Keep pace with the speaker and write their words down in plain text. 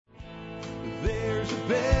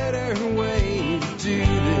better way to do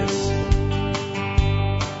this.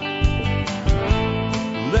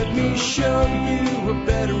 Let me show you a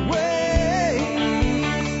better way.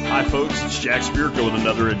 Hi, folks. It's Jack Spirko with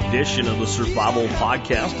another edition of the Survival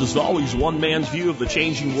Podcast. As always, one man's view of the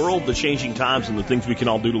changing world, the changing times, and the things we can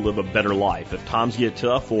all do to live a better life if times get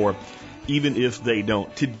tough or even if they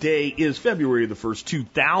don't. Today is February the 1st,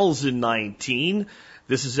 2019.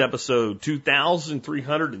 This is episode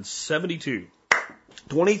 2372.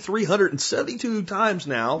 2,372 times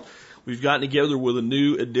now we've gotten together with a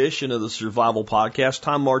new edition of the Survival Podcast.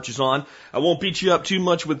 Time marches on. I won't beat you up too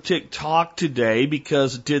much with TikTok today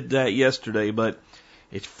because it did that yesterday, but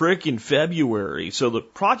it's frickin' February. So the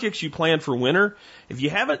projects you planned for winter, if you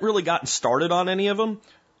haven't really gotten started on any of them,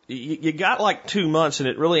 you got like 2 months and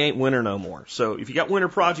it really ain't winter no more. So if you got winter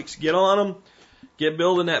projects, get on them. Get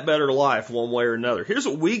building that better life one way or another. Here's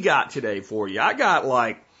what we got today for you. I got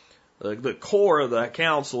like the core of the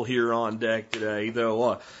council here on deck today,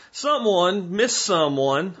 though. Miss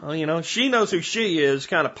someone, she knows who she is,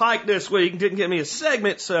 kind of piked this week and didn't get me a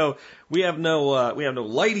segment, so we have no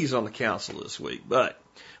ladies on the council this week, but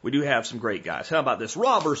we do have some great guys. How about this?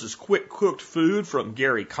 Raw versus quick cooked food from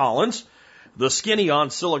Gary Collins. The skinny on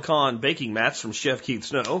silicone baking mats from Chef Keith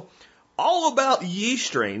Snow. All about yeast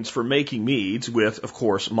strains for making meads with, of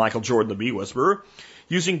course, Michael Jordan, the Bee Whisperer.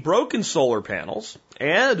 Using broken solar panels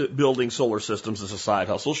and building solar systems as a side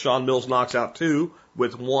hustle. Sean Mills knocks out 2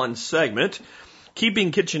 with 1 segment.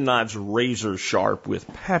 Keeping kitchen knives razor sharp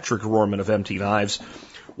with Patrick Rohrman of Empty Knives.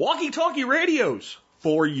 Walkie-talkie radios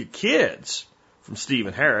for you kids from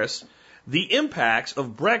Stephen Harris. The impacts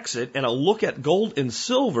of Brexit and a look at gold and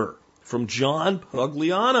silver from John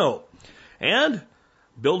Pugliano. And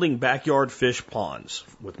building backyard fish ponds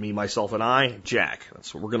with me, myself, and I, Jack.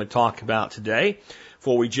 That's what we're going to talk about today.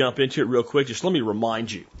 Before we jump into it real quick, just let me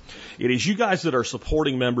remind you, it is you guys that are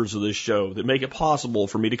supporting members of this show that make it possible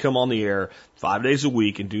for me to come on the air 5 days a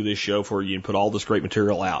week and do this show for you and put all this great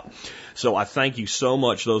material out. So I thank you so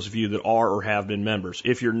much, those of you that are or have been members.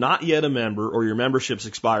 If you're not yet a member or your membership's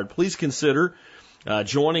expired, please consider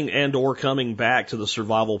joining and or coming back to the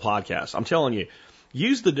Survival Podcast. I'm telling you,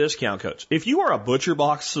 use the discount codes. If you are a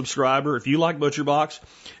ButcherBox subscriber, if you like ButcherBox,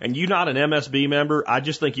 and you're not an MSB member, I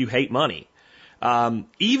just think you hate money.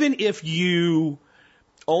 Even if you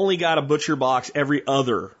only got a ButcherBox every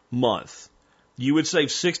other month, you would save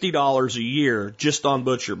 $60 a year just on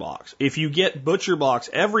ButcherBox. If you get ButcherBox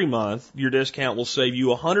every month, your discount will save you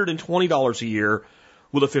 $120 a year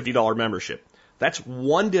with a $50 membership. That's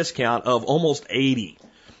one discount of almost 80.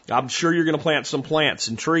 I'm sure you're going to plant some plants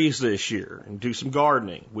and trees this year and do some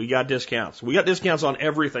gardening. We got discounts. We got discounts on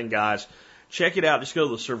everything, guys. Check it out. Just go to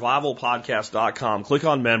the survivalpodcast.com, click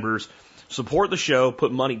on members, support the show,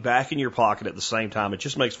 put money back in your pocket at the same time. It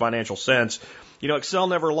just makes financial sense. Excel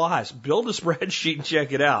never lies. Build a spreadsheet and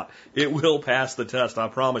check it out. It will pass the test, I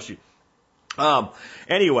promise you.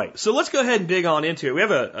 Anyway, so let's go ahead and dig on into it. We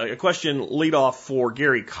have a question lead off for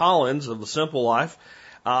Gary Collins of The Simple Life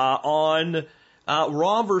on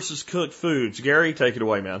raw versus cooked foods. Gary, take it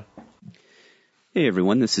away, man. Hey,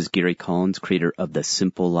 everyone. This is Gary Collins, creator of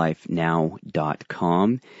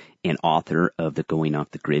thesimplelifenow.com and author of the Going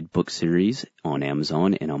Off the Grid book series on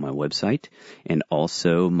Amazon and on my website, and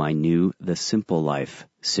also my new The Simple Life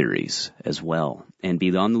series as well. And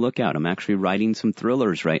be on the lookout. I'm actually writing some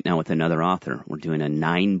thrillers right now with another author. We're doing a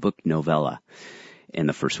 9-book novella, and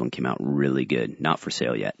the first one came out really good. Not for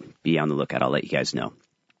sale yet. Be on the lookout. I'll let you guys know.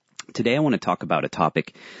 Today I want to talk about a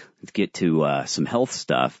topic, let's get to some health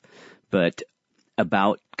stuff, but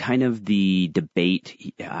about kind of the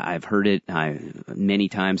debate. I've heard it many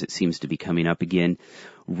times. It seems to be coming up again.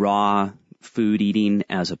 Raw food eating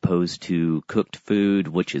as opposed to cooked food,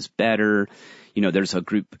 which is better. There's a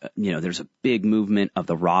group, there's a big movement of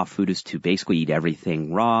the raw foodists to basically eat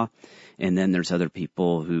everything raw. And then there's other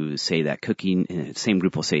people who say that same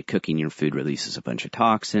group will say cooking your food releases a bunch of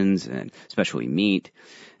toxins, and especially meat,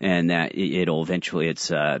 and that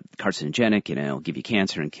it's carcinogenic and it'll give you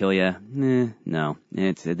cancer and kill you. No,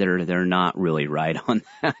 they're not really right on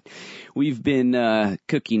that. We've been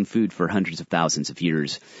cooking food for hundreds of thousands of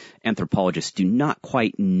years. Anthropologists do not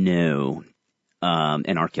quite know,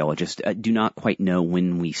 and archaeologists do not quite know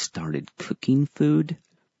when we started cooking food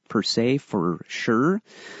per se for sure,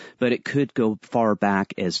 but it could go far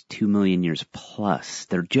back as 2 million years plus.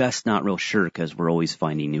 They're just not real sure because we're always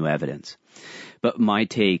finding new evidence. But my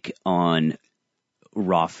take on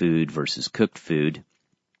raw food versus cooked food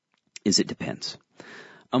is it depends.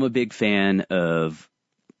 I'm a big fan of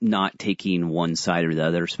not taking one side or the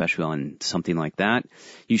other, especially on something like that.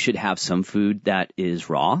 You should have some food that is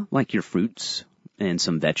raw, like your fruits and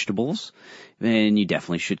some vegetables. And you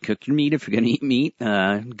definitely should cook your meat if you're going to eat meat.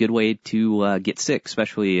 Good way to get sick,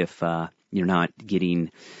 especially if you're not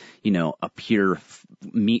getting, a pure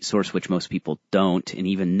meat source, which most people don't. And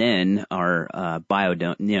even then, our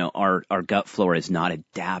our gut flora is not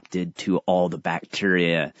adapted to all the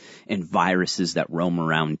bacteria and viruses that roam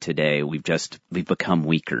around today. We've become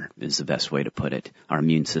weaker, is the best way to put it. Our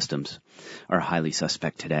immune systems are highly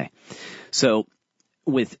suspect today. So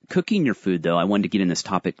with cooking your food, though, I wanted to get in this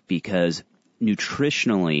topic because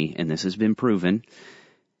nutritionally, and this has been proven,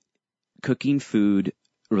 cooking food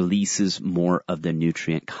releases more of the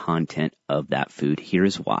nutrient content of that food.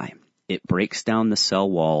 Here's why. It breaks down the cell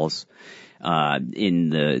walls. In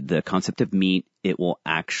the concept of meat, it will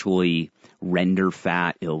actually render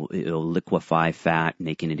fat. It'll liquefy fat,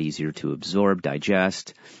 making it easier to absorb,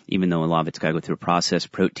 digest. Even though a lot of it's got to go through a process.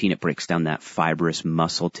 Protein, it breaks down that fibrous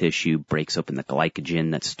muscle tissue, breaks open the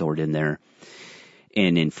glycogen that's stored in there.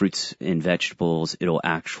 And in fruits and vegetables, it'll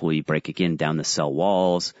actually break again down the cell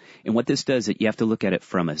walls. And what this does, you have to look at it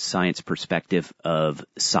from a science perspective of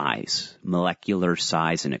size, molecular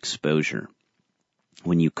size and exposure.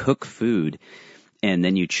 When you cook food and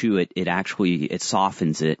then you chew it, it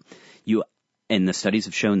softens it. And the studies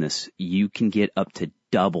have shown this, you can get up to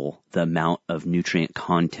double the amount of nutrient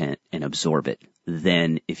content and absorb it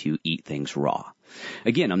than if you eat things raw.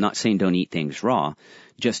 Again, I'm not saying don't eat things raw.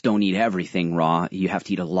 Just don't eat everything raw. You have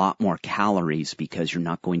to eat a lot more calories because you're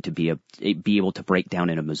not going to be able to break down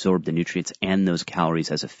and absorb the nutrients and those calories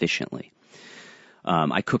as efficiently.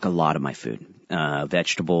 I cook a lot of my food.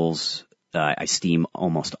 Vegetables, I steam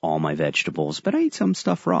almost all my vegetables, but I eat some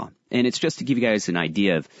stuff raw. And it's just to give you guys an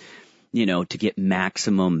idea of, to get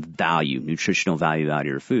maximum value, nutritional value out of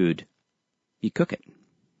your food, you cook it.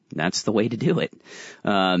 That's the way to do it.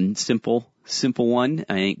 Simple one.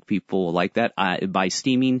 I think people like that. By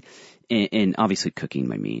steaming and obviously cooking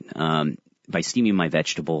my meat, by steaming my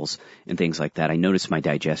vegetables and things like that, I notice my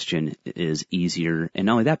digestion is easier. And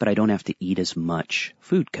not only that, but I don't have to eat as much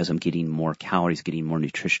food because I'm getting more calories, getting more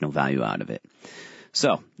nutritional value out of it.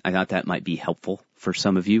 So I thought that might be helpful for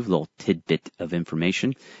some of you, a little tidbit of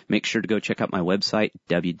information. Make sure to go check out my website,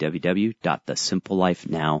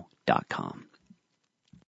 www.thesimplelifenow.com.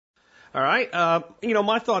 All right.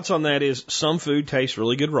 My thoughts on that is some food tastes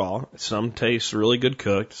really good raw. Some tastes really good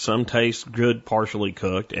cooked. Some taste good partially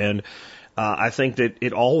cooked. And I think that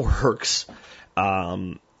it all works.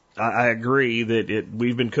 I agree that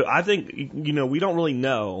we've been I think, we don't really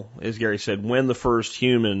know, as Gary said, when the first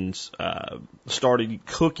humans started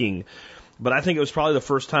cooking. But I think it was probably the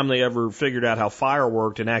first time they ever figured out how fire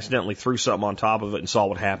worked and accidentally threw something on top of it and saw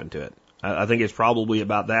what happened to it. I think it's probably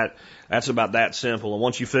about that. That's about that simple. And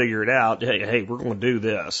once you figure it out, hey, we're going to do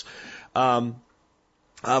this.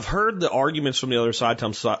 I've heard the arguments from the other side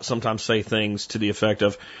sometimes say things to the effect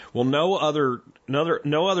of, well, no other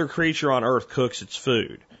creature on earth cooks its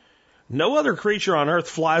food. No other creature on earth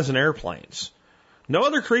flies in airplanes. No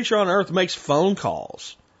other creature on earth makes phone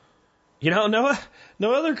calls. No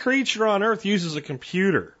other creature on earth uses a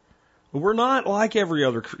computer. We're not like every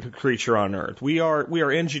other creature on earth. We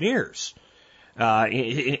are engineers,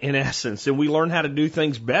 in essence, and we learn how to do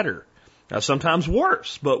things better. Sometimes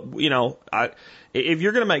worse, but if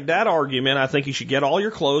you're going to make that argument, I think you should get all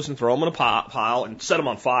your clothes and throw them in a pile and set them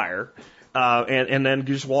on fire, and then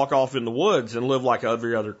just walk off in the woods and live like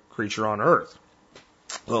every other creature on earth.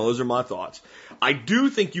 Well, those are my thoughts. I do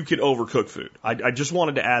think you can overcook food. I just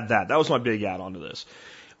wanted to add that. That was my big add-on to this.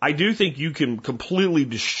 I do think you can completely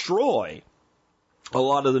destroy a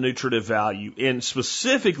lot of the nutritive value in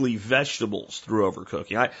specifically vegetables through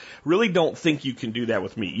overcooking. I really don't think you can do that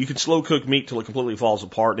with meat. You can slow cook meat till it completely falls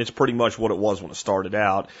apart, and it's pretty much what it was when it started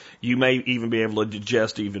out. You may even be able to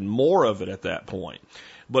digest even more of it at that point.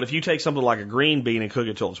 But if you take something like a green bean and cook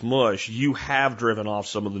it till it's mush, you have driven off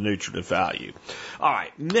some of the nutritive value. All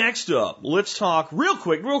right, next up, let's talk real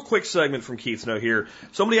quick segment from Keith's note here.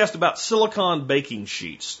 Somebody asked about silicone baking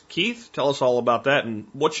sheets. Keith, tell us all about that and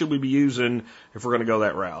what should we be using if we're going to go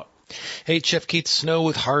that route? Hey, Chef Keith Snow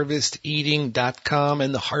with HarvestEating.com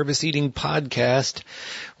and the Harvest Eating Podcast.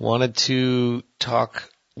 Wanted to talk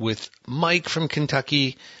with Mike from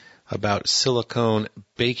Kentucky about silicone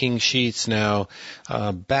baking sheets. Now,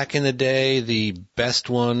 back in the day, the best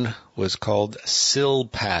one was called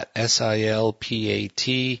Silpat,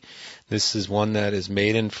 S-I-L-P-A-T. This is one that is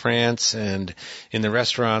made in France, and in the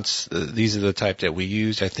restaurants, these are the type that we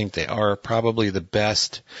use. I think they are probably the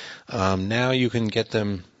best. Now you can get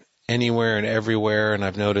them anywhere and everywhere, and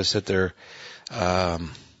I've noticed that they're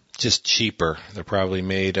just cheaper. They're probably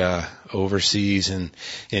made overseas and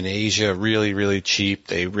in Asia, really, really cheap.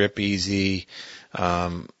 They rip easy.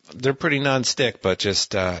 They're pretty non-stick, but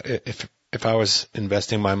just if I was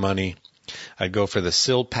investing my money, I'd go for the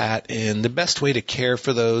Silpat. And the best way to care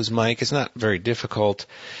for those, Mike, is not very difficult,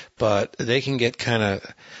 but they can get kind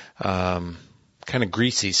of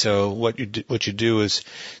greasy. So what you do is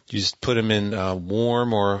you just put them in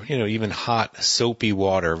warm or even hot soapy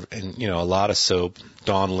water, and a lot of soap,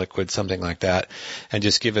 Dawn liquid, something like that, and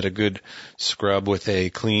just give it a good scrub with a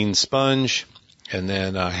clean sponge, and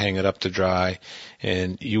then hang it up to dry,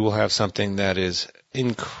 and you will have something that is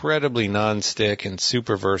incredibly non-stick and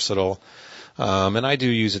super versatile. And I do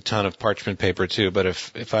use a ton of parchment paper too, but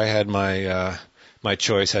if I had my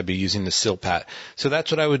choice, I'd be using the Silpat. So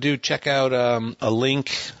that's what I would do. Check out a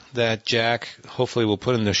link that Jack hopefully will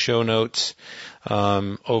put in the show notes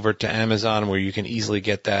over to Amazon, where you can easily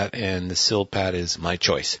get that, and the Silpat is my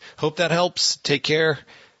choice. Hope that helps. Take care.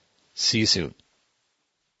 See you soon.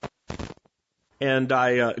 And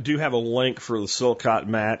I do have a link for the Silpat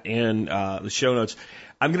mat in the show notes.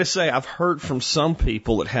 I'm going to say I've heard from some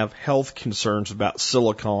people that have health concerns about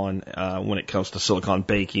silicone when it comes to silicone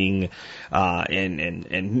baking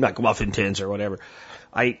and muffin tins or whatever.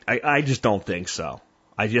 I just don't think so.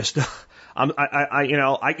 You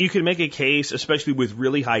can make a case, especially with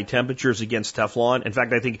really high temperatures, against Teflon. In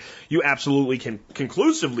fact, I think you absolutely can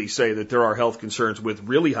conclusively say that there are health concerns with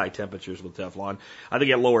really high temperatures with Teflon. I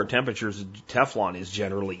think at lower temperatures, Teflon is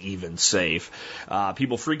generally even safe.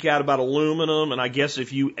 People freak out about aluminum, and I guess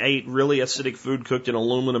if you ate really acidic food cooked in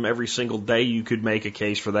aluminum every single day, you could make a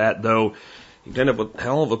case for that, though you'd end up with a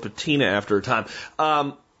hell of a patina after a time.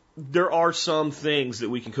 There are some things that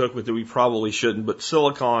we can cook with that we probably shouldn't, but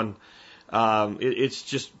silicone,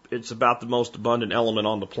 it's about the most abundant element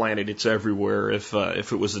on the planet. It's everywhere. If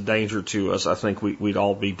it was a danger to us, I think we'd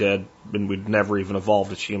all be dead and we'd never even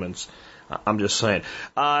evolved as humans. I'm just saying.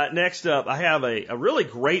 Next up, I have a really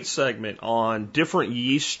great segment on different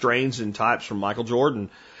yeast strains and types from Michael Jordan,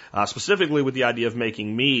 specifically with the idea of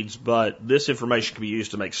making meads, but this information can be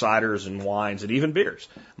used to make ciders and wines and even beers.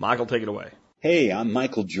 Michael, take it away. Hey, I'm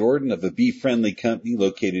Michael Jordan of a bee-friendly company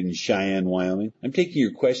located in Cheyenne, Wyoming. I'm taking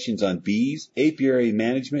your questions on bees, apiary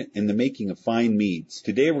management, and the making of fine meads.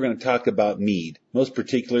 Today we're going to talk about mead, most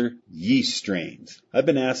particular yeast strains. I've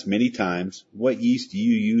been asked many times, what yeast do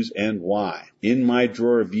you use and why? In my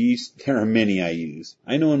drawer of yeast, there are many I use.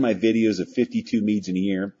 I know in my videos of 52 meads in a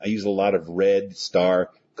year, I use a lot of Red,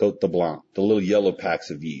 Star, Cote de Blanc, the little yellow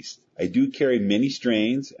packs of yeast. I do carry many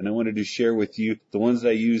strains, and I wanted to share with you the ones that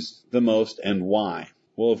I use the most and why.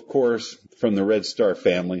 Well, of course, from the Red Star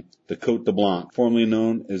family, the Cote de Blanc, formerly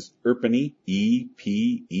known as Erpenay,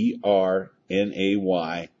 E-P-E-R-N-A-Y,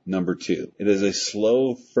 number 2. It is a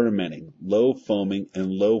slow fermenting, low foaming,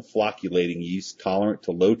 and low flocculating yeast tolerant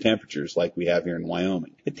to low temperatures like we have here in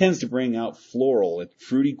Wyoming. It tends to bring out floral and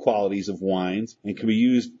fruity qualities of wines and can be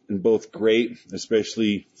used in both grape,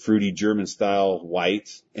 especially fruity German-style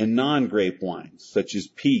whites, and non-grape wines, such as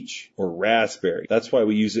peach or raspberry. That's why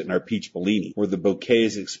we use it in our peach Bellini, where the bouquet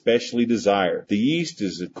is especially desired. The yeast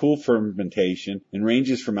is a cool fermentation and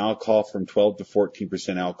ranges from alcohol from 12 to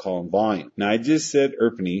 14% alcohol in volume. Now, I just said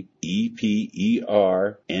Erpenay, E-P-E-R-N-A-Y.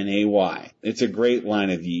 It's a great line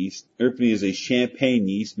of yeast. Erpenay is a champagne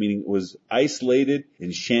yeast, meaning it was isolated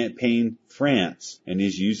in Champagne, France, and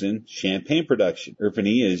is used in champagne production.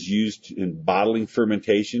 Erpenay is used in bottling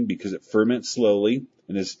fermentation because it ferments slowly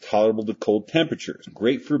and is tolerable to cold temperatures.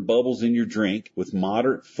 Great for bubbles in your drink with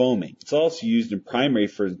moderate foaming. It's also used in primary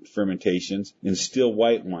fermentations in still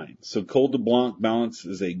white wine. So Cote de Blanc balance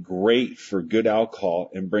is a great for good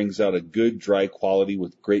alcohol and brings out a good dry quality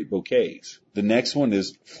with great bouquets. The next one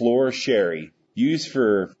is Flora Sherry, used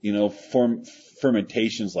for,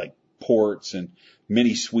 fermentations like ports and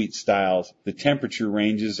many sweet styles. The temperature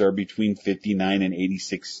ranges are between 59 and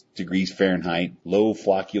 86 degrees Fahrenheit, low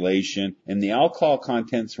flocculation, and the alcohol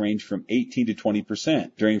contents range from 18 to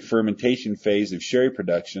 20%. During fermentation phase of sherry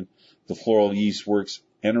production, the floral yeast works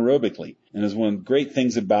anaerobically, and is one of the great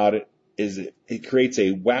things about it is it creates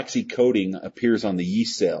a waxy coating appears on the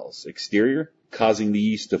yeast cells exterior, causing the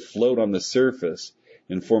yeast to float on the surface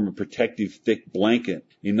and form a protective thick blanket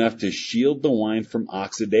enough to shield the wine from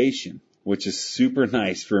oxidation, which is super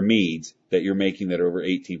nice for meads that you're making that are over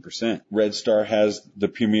 18%. Red Star has the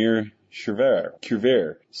Premier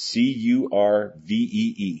Cuvée,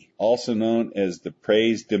 C-U-R-V-E-E, also known as the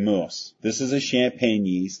Praise de Mousse. This is a champagne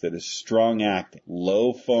yeast that is strong acting,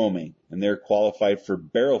 low foaming, and they're qualified for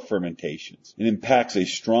barrel fermentations. It impacts a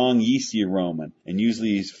strong yeasty aroma and usually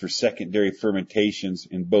used for secondary fermentations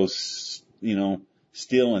in both,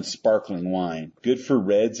 still and sparkling wine. Good for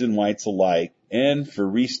reds and whites alike, and for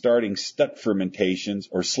restarting stuck fermentations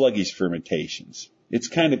or sluggish fermentations. It's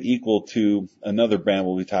kind of equal to another brand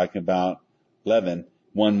we'll be talking about, Levin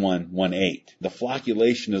 1118. The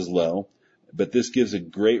flocculation is low, but this gives a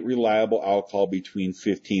great reliable alcohol between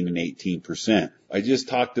 15 and 18%. I just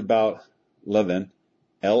talked about Levin,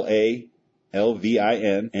 Lalvin,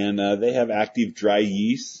 and they have active dry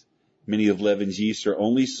yeast. Many of Levin's yeasts are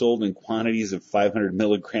only sold in quantities of 500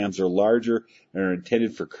 milligrams or larger and are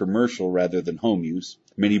intended for commercial rather than home use.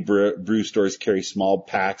 Many brew stores carry small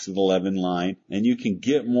packs of the Levin line, and you can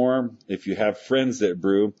get more if you have friends that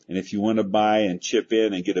brew and if you want to buy and chip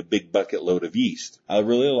in and get a big bucket load of yeast. I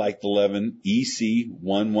really like the Levin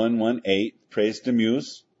EC1118 Prés de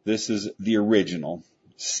Meuse. This is the original,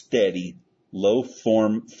 steady, low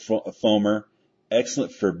foamer,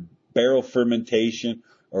 excellent for barrel fermentation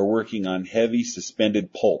or working on heavy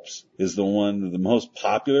suspended pulps. Is the one of the most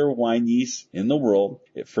popular wine yeasts in the world.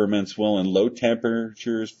 It ferments well in low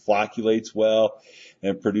temperatures, flocculates well,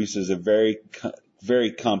 and produces a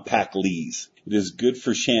very compact lees. It is good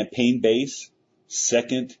for champagne base,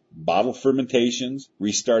 second bottle fermentations,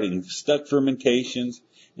 restarting stuck fermentations,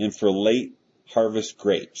 and for late harvest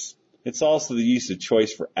grapes. It's also the yeast of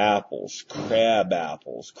choice for apples, crab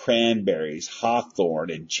apples, cranberries,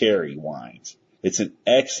 hawthorn, and cherry wines. It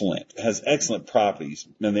has excellent properties,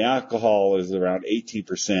 and the alcohol is around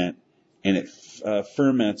 18%, and it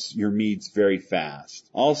ferments your meads very fast.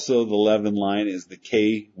 Also, the Levin line is the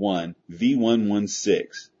K1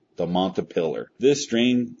 V116, the Montepillar. This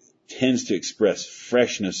strain tends to express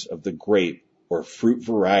freshness of the grape or fruit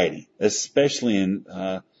variety, especially in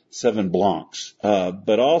Sauvignon Blancs,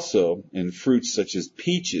 but also in fruits such as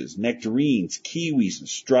peaches, nectarines, kiwis, and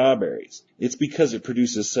strawberries. It's because it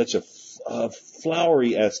produces such a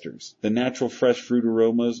flowery esters. The natural fresh fruit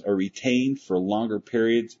aromas are retained for longer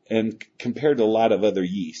periods and compared to a lot of other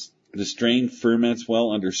yeasts. The strain ferments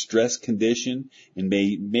well under stress condition and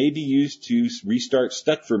may be used to restart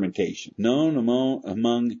stuck fermentation. Known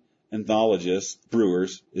among enthologists,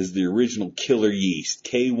 brewers, is the original killer yeast.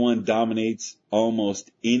 K1 dominates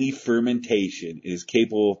almost any fermentation. It is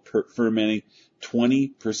capable of fermenting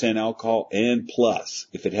 20% alcohol and plus.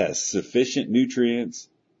 If it has sufficient nutrients,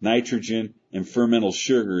 nitrogen, and fermental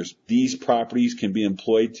sugars, these properties can be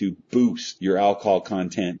employed to boost your alcohol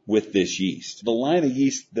content with this yeast. The line of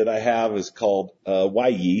yeast that I have is called Y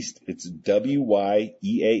yeast. It's WYEAST,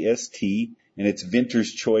 and it's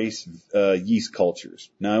Vintner's Choice yeast cultures.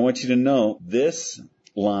 Now I want you to know this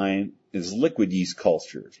line is liquid yeast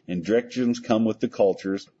cultures, and directions come with the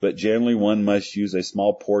cultures, but generally one must use a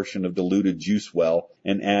small portion of diluted juice well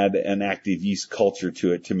and add an active yeast culture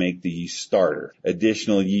to it to make the yeast starter.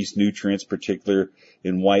 Additional yeast nutrients, particularly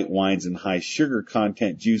in white wines and high sugar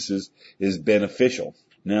content juices, is beneficial.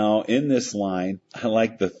 Now in this line, I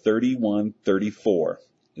like the 3134.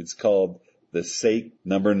 It's called the Sake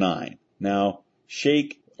number 9. Now,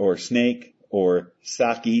 shake or snake or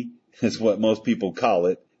sake is what most people call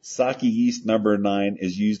it. Sake yeast number 9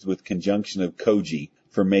 is used with conjunction of koji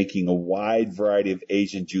for making a wide variety of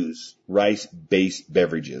Asian juice, rice-based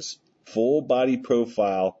beverages. Full body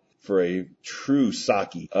profile for a true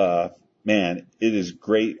sake. Man, it is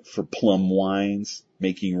great for plum wines,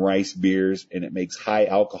 making rice beers, and it makes high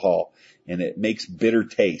alcohol, and it makes bitter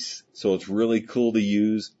taste. So it's really cool to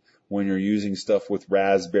use when you're using stuff with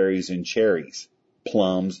raspberries and cherries,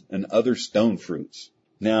 plums, and other stone fruits.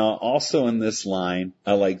 Now, also in this line,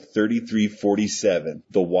 I like 3347,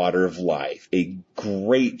 the Water of Life. A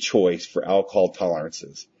great choice for alcohol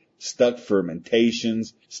tolerances. Stuck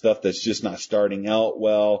fermentations, stuff that's just not starting out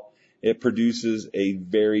well. It produces a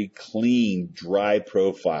very clean, dry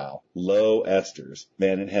profile. Low esters.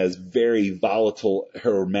 Man, it has very volatile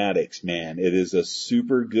aromatics, man. It is a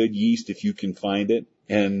super good yeast if you can find it.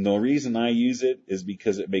 And the reason I use it is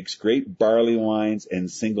because it makes great barley wines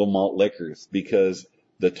and single malt liquors, because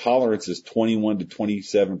the tolerance is 21 to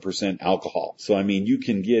 27% alcohol. So, I mean, you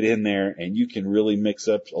can get in there and you can really mix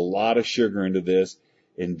up a lot of sugar into this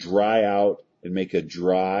and dry out and make a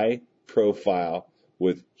dry profile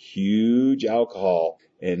with huge alcohol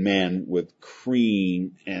and, man, with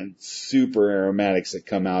cream and super aromatics that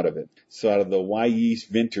come out of it. So out of the Y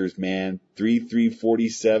yeast Vintners, man,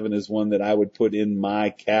 3347 is one that I would put in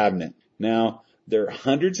my cabinet. Now, there are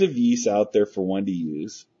hundreds of yeasts out there for one to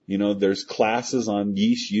use. You know, there's classes on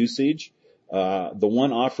yeast usage. The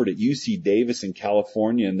one offered at UC Davis in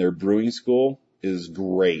California in their brewing school is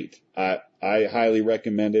great. I highly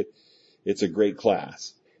recommend it. It's a great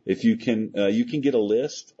class. If you can get a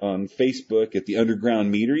list on Facebook at the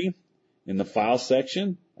Underground Meadery in the file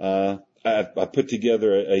section. I put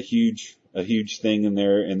together a huge a huge thing in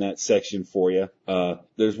there in that section for you.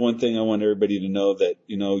 There's one thing I want everybody to know that,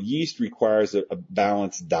 yeast requires a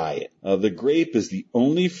balanced diet. The grape is the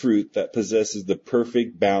only fruit that possesses the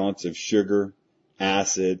perfect balance of sugar,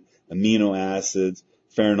 acid, amino acids,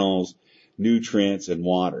 phenols, nutrients, and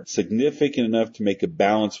water, significant enough to make a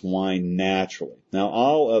balanced wine naturally. Now,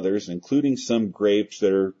 all others, including some grapes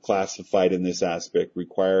that are classified in this aspect,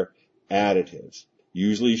 require additives,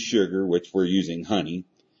 usually sugar, which we're using honey,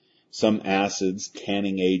 some acids,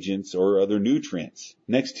 tanning agents, or other nutrients.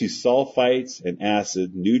 Next to sulfites and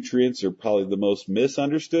acid, nutrients are probably the most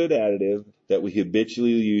misunderstood additive that we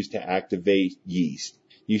habitually use to activate yeast.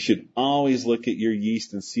 You should always look at your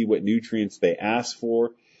yeast and see what nutrients they ask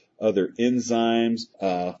for, other enzymes,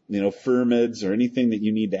 ferments, or anything that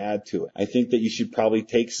you need to add to it. I think that you should probably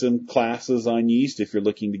take some classes on yeast if you're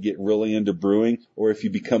looking to get really into brewing, or if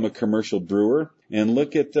you become a commercial brewer, and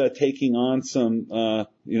look at taking on some,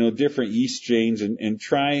 different yeast strains and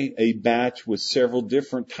try a batch with several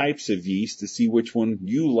different types of yeast to see which one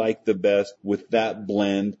you like the best with that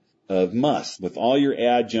blend of must. With all your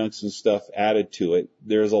adjuncts and stuff added to it,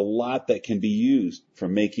 there's a lot that can be used,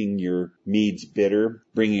 from making your meads bitter,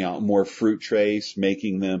 bringing out more fruit trace,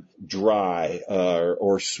 making them dry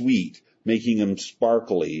or sweet, making them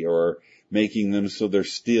sparkly, or making them so they're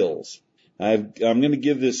stills. I'm going to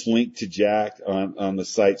give this link to Jack on the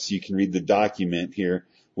site so you can read the document here,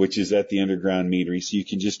 which is at the Underground Meadery, so you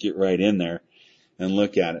can just get right in there and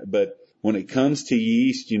look at it. But when it comes to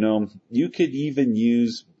yeast, you could even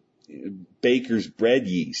use baker's bread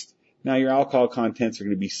yeast. Now, your alcohol contents are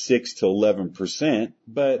going to be 6 to 11%,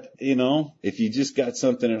 but, if you just got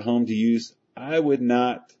something at home to use, I would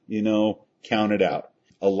not, count it out.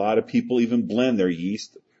 A lot of people even blend their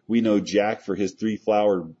yeast. We know Jack, for his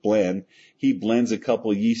 3-flower blend, he blends a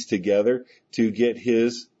couple yeasts together to get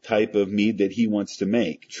his type of mead that he wants to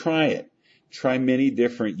make. Try it. Try many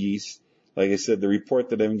different yeasts. Like I said, the report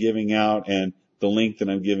that I'm giving out and the link that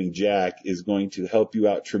I'm giving Jack is going to help you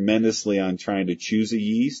out tremendously on trying to choose a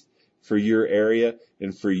yeast for your area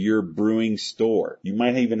and for your brewing store. You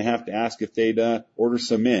might even have to ask if they'd order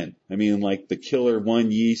some in. I mean, like the Killer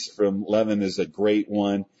 1 yeast from Levin is a great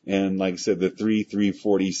one. And like I said, the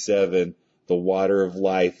 347, the Water of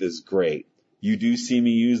Life, is great. You do see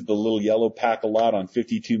me use the little yellow pack a lot on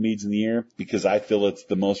 52 Meads in the Year because I feel it's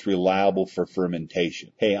the most reliable for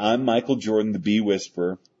fermentation. Hey, I'm Michael Jordan, the Bee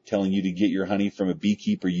Whisperer, telling you to get your honey from a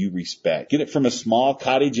beekeeper you respect. Get it from a small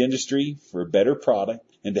cottage industry for a better product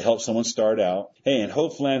and to help someone start out. Hey, and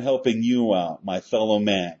hopefully I'm helping you out, my fellow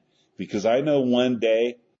man, because I know one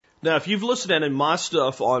day. Now, if you've listened to any of my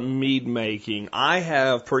stuff on mead making, I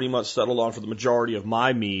have pretty much settled on, for the majority of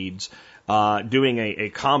my meads, doing a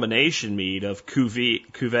combination mead of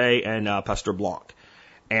Cuvée and Pasteur Blanc.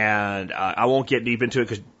 And I won't get deep into it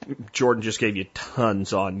because Jordan just gave you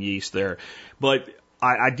tons on yeast there. But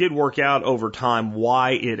I did work out over time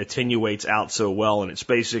why it attenuates out so well, and it's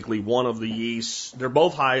basically one of the yeasts. They're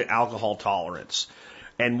both high alcohol tolerance,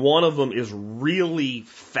 and one of them is really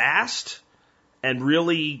fast and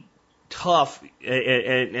really tough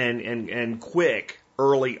and quick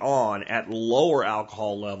early on at lower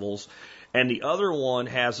alcohol levels, and the other one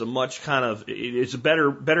has a much it's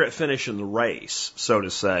better at finishing the race, so to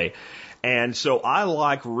say. And so I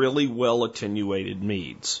like really well attenuated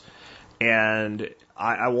meads. And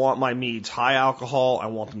I want my meads high alcohol. I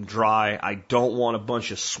want them dry. I don't want a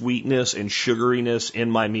bunch of sweetness and sugariness in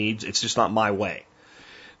my meads. It's just not my way.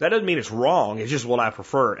 That doesn't mean it's wrong. It's just what I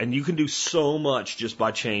prefer. And you can do so much just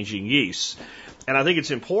by changing yeasts. And I think it's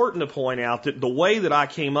important to point out that the way that I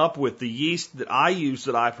came up with the yeast that I use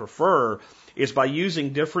that I prefer is by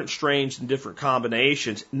using different strains and different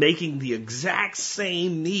combinations, making the exact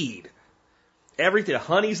same mead. Everything, the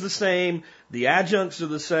honey's the same, the adjuncts are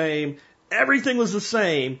the same, everything was the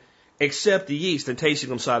same except the yeast, and tasting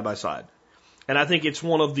them side by side. And I think it's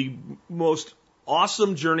one of the most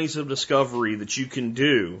awesome journeys of discovery that you can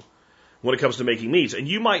do when it comes to making meads. And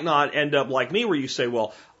you might not end up like me where you say,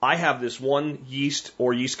 well, I have this one yeast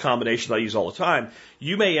or yeast combination that I use all the time.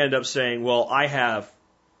 You may end up saying, well, I have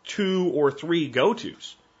 2 or 3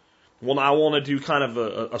 go-tos. When I want to do kind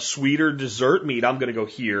of a sweeter dessert mead, I'm going to go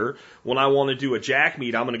here. When I want to do a Jack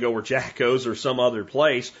mead, I'm going to go where Jack goes or some other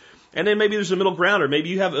place. And then maybe there's a middle ground, or maybe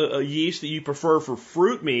you have a yeast that you prefer for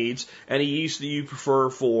fruit meads and a yeast that you prefer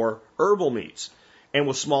for herbal meads. And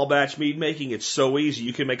with small batch mead making, it's so easy.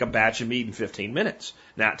 You can make a batch of mead in 15 minutes.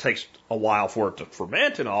 Now, it takes a while for it to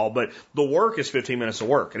ferment and all, but the work is 15 minutes of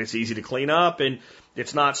work, and it's easy to clean up, and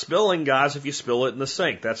it's not spilling, guys, if you spill it in the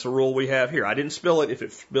sink. That's the rule we have here. I didn't spill it if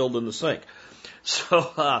it spilled in the sink.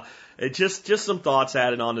 So, just some thoughts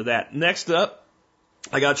added on to that. Next up,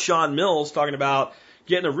 I got Sean Mills talking about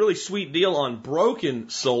getting a really sweet deal on broken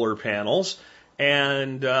solar panels,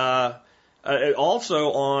 and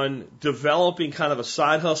also on developing kind of a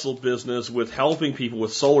side hustle business with helping people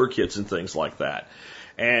with solar kits and things like that.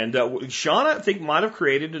 And Sean, I think, might have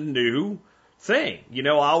created a new thing. You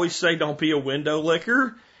know, I always say don't be a window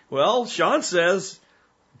licker. Well, Sean says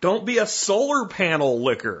don't be a solar panel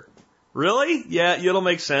licker. Really? Yeah, it'll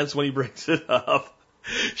make sense when he brings it up.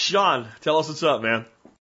 Sean, tell us what's up, man.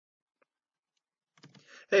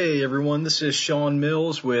 Hey everyone, this is Sean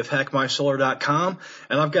Mills with hackmysolar.com,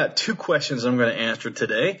 and I've got two questions I'm going to answer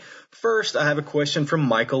today. First, I have a question from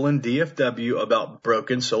Michael in DFW about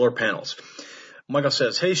broken solar panels. Michael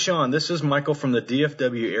says, "Hey Sean, this is Michael from the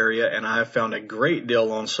DFW area, and I have found a great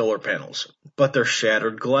deal on solar panels, but they're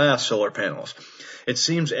shattered glass solar panels. It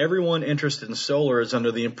seems everyone interested in solar is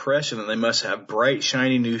under the impression that they must have bright,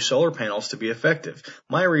 shiny new solar panels to be effective.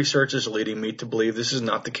 My research is leading me to believe this is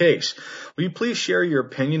not the case. Will you please share your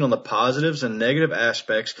opinion on the positives and negative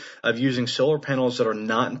aspects of using solar panels that are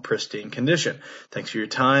not in pristine condition? Thanks for your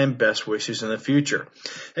time. Best wishes in the future."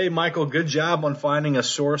 Hey, Michael, good job on finding a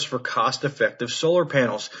source for cost-effective solar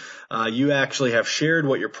panels. You actually have shared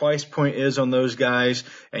what your price point is on those guys,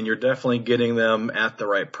 and you're definitely getting them at the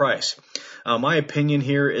right price. My opinion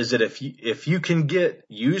here is that if you can get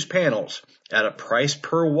used panels at a price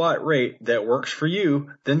per watt rate that works for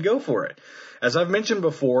you, then go for it. As I've mentioned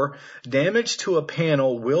before, damage to a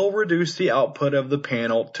panel will reduce the output of the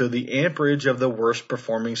panel to the amperage of the worst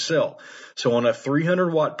performing cell. So on a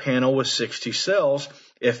 300 watt panel with 60 cells,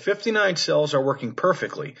 if 59 cells are working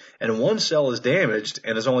perfectly and one cell is damaged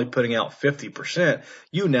and is only putting out 50%,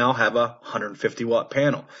 you now have a 150 watt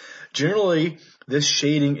panel. Generally, this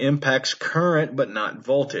shading impacts current but not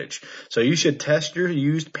voltage. So you should test your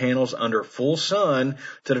used panels under full sun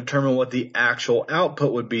to determine what the actual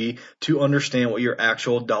output would be to understand what your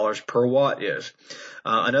actual dollars per watt is.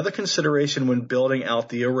 Another consideration when building out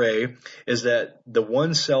the array is that the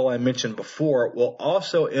one cell I mentioned before will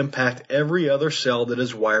also impact every other cell that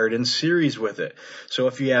is wired in series with it. So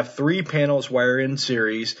if you have 3 panels wired in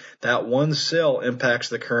series, that one cell impacts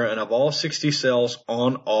the current of all 60 cells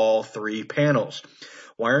on all 3 panels.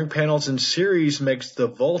 Wiring panels in series makes the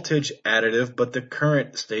voltage additive, but the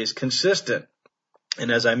current stays consistent. And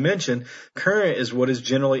as I mentioned, current is what is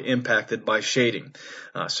generally impacted by shading.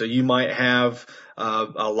 So you might have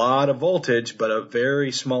a lot of voltage, but a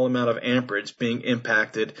very small amount of amperage being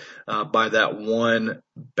impacted by that one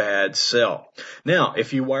bad cell. Now,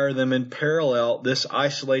 if you wire them in parallel, this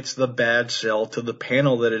isolates the bad cell to the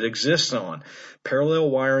panel that it exists on. Parallel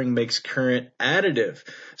wiring makes current additive.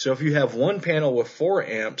 So if you have one panel with 4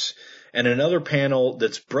 amps and another panel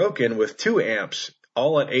that's broken with 2 amps,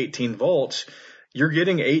 all at 18 volts, you're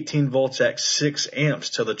getting 18 volts at 6 amps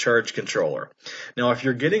to the charge controller. Now, if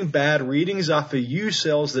you're getting bad readings off of U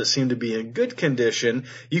cells that seem to be in good condition,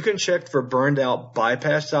 you can check for burned out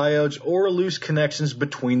bypass diodes or loose connections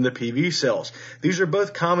between the PV cells. These are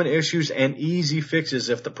both common issues and easy fixes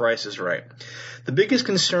if the price is right. The biggest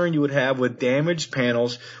concern you would have with damaged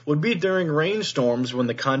panels would be during rainstorms when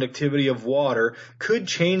the conductivity of water could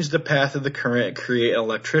change the path of the current and create an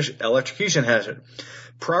electrocution hazard.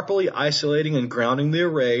 Properly isolating and grounding the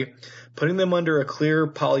array, putting them under a clear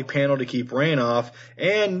poly panel to keep rain off,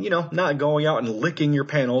 and, not going out and licking your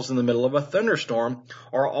panels in the middle of a thunderstorm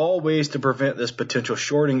are all ways to prevent this potential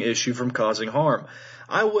shorting issue from causing harm.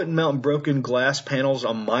 I wouldn't mount broken glass panels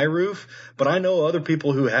on my roof, but I know other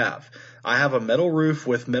people who have. I have a metal roof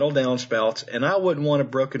with metal downspouts, and I wouldn't want a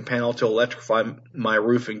broken panel to electrify my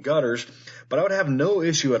roof and gutters, but I would have no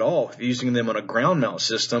issue at all using them on a ground mount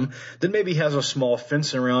system that maybe has a small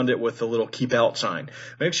fence around it with a little keep out sign.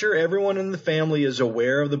 Make sure everyone in the family is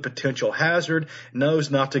aware of the potential hazard,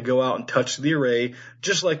 knows not to go out and touch the array,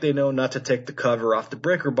 just like they know not to take the cover off the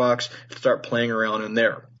breaker box and start playing around in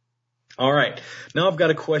there. All right, now I've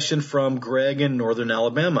got a question from Greg in Northern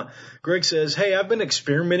Alabama. Greg says, "Hey, I've been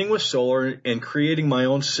experimenting with solar and creating my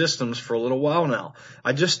own systems for a little while now.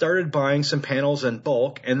 I just started buying some panels in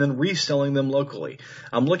bulk and then reselling them locally.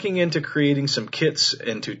 I'm looking into creating some kits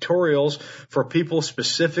and tutorials for people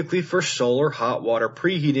specifically for solar hot water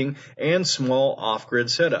preheating and small off-grid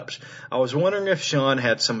setups. I was wondering if Sean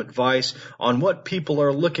had some advice on what people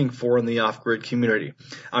are looking for in the off-grid community.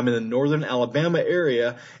 I'm in the Northern Alabama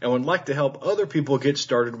area and would like to help other people get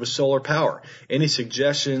started with solar power. Any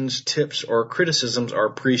suggestions, tips, or criticisms are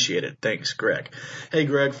appreciated. Thanks, Greg." Hey,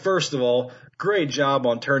 Greg, first of all, Great job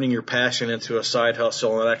on turning your passion into a side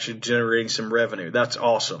hustle and actually generating some revenue. That's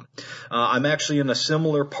awesome. I'm actually in a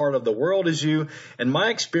similar part of the world as you, and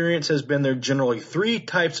my experience has been there are generally 3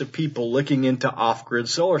 types of people looking into off-grid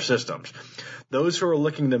solar systems. Those who are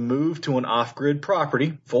looking to move to an off-grid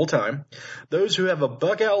property full-time, those who have a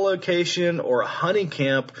bug-out location or a hunting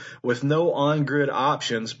camp with no on-grid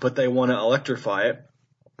options, but they want to electrify it,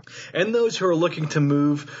 and those who are looking to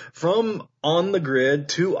move from on the grid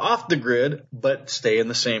to off the grid, but stay in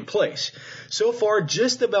the same place. So far,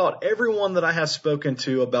 just about everyone that I have spoken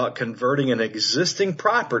to about converting an existing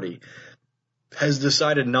property has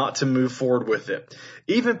decided not to move forward with it.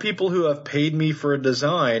 Even people who have paid me for a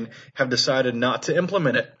design have decided not to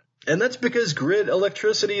implement it. And that's because grid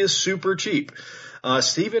electricity is super cheap.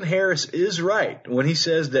 Stephen Harris is right when he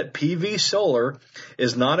says that PV solar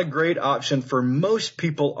is not a great option for most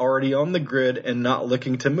people already on the grid and not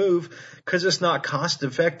looking to move because it's not cost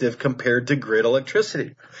effective compared to grid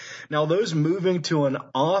electricity. Now, those moving to an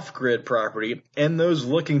off-grid property and those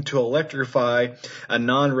looking to electrify a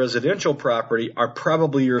non-residential property are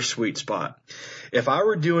probably your sweet spot. If I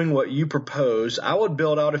were doing what you propose, I would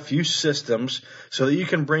build out a few systems so that you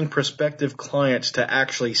can bring prospective clients to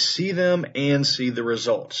actually see them and see the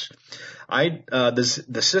results.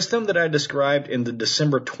 The system that I described in the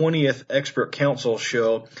December 20th Expert Council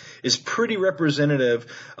show is pretty representative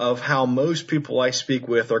of how most people I speak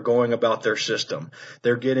with are going about their system.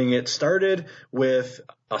 They're getting it started with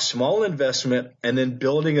a small investment and then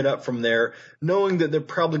building it up from there, knowing that they're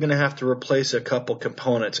probably going to have to replace a couple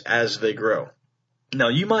components as they grow. Now,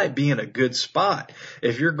 you might be in a good spot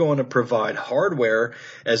if you're going to provide hardware,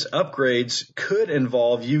 as upgrades could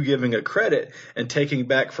involve you giving a credit and taking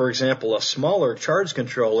back, for example, a smaller charge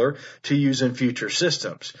controller to use in future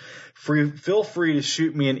systems. Feel free to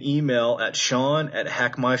shoot me an email at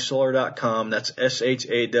Sean@hackmysolar.com. That's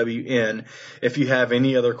SHAWN if you have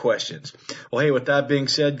any other questions. Well, hey, with that being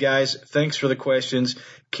said, guys, thanks for the questions.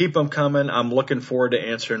 Keep them coming. I'm looking forward to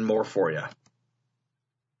answering more for you.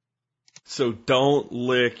 So don't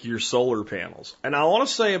lick your solar panels. And I want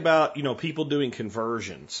to say about, people doing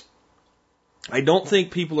conversions. I don't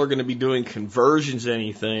think people are going to be doing conversions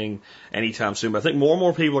anytime soon, but I think more and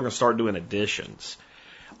more people are going to start doing additions,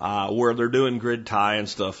 where they're doing grid tie and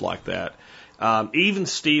stuff like that. Even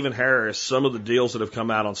Stephen Harris, some of the deals that have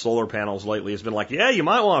come out on solar panels lately has been like, yeah, you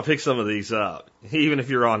might want to pick some of these up, even if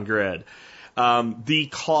you're on grid. The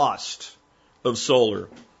cost of solar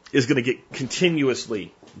is going to get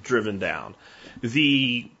continuously driven down.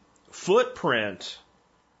 The footprint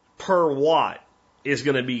per watt is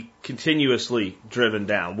going to be continuously driven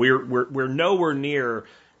down. We're nowhere near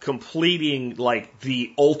completing like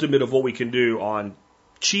the ultimate of what we can do on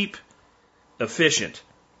cheap, efficient.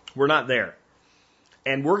 We're not there.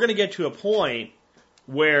 And we're going to get to a point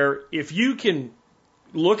where if you can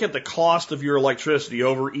look at the cost of your electricity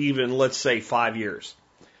over even, let's say, 5 years,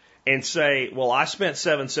 and say, well, I spent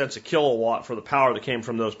 7 cents a kilowatt for the power that came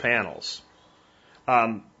from those panels.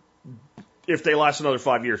 If they last another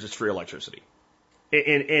 5 years, it's free electricity.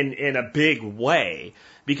 In a big way,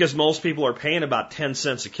 because most people are paying about 10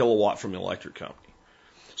 cents a kilowatt from the electric company.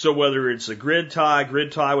 So whether it's a grid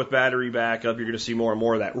tie with battery backup, you're going to see more and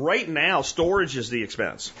more of that. Right now, storage is the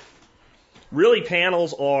expense. Really,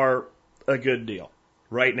 panels are a good deal.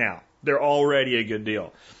 Right now, they're already a good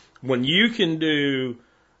deal. When you can do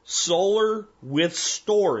solar with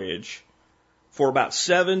storage for about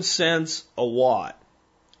 7 cents a watt,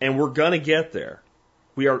 and we're going to get there.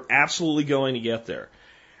 We are absolutely going to get there.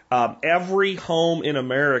 Every home in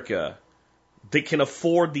America that can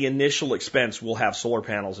afford the initial expense will have solar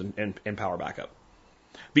panels and power backup,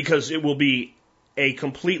 because it will be a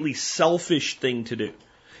completely selfish thing to do.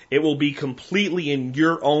 It will be completely in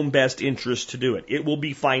your own best interest to do it. It will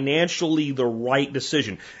be financially the right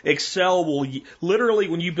decision. Excel will literally,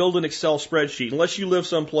 when you build an Excel spreadsheet, unless you live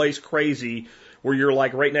someplace crazy where you're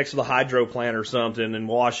like right next to the hydro plant or something in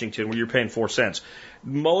Washington where you're paying 4 cents.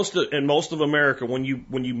 Most of America, when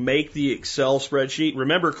you make the Excel spreadsheet,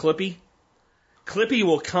 remember Clippy? Clippy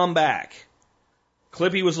will come back.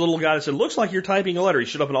 Clippy was the little guy that said, looks like you're typing a letter. He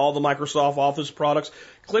showed up in all the Microsoft Office products.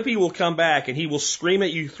 Clippy will come back and he will scream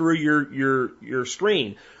at you through your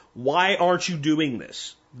screen. Why aren't you doing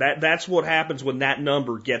this? That's what happens when that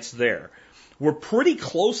number gets there. We're pretty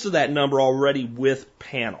close to that number already with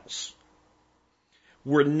panels.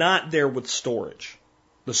 We're not there with storage.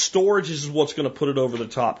 The storage is what's going to put it over the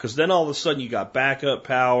top, because then all of a sudden you got backup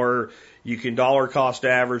power. You can dollar cost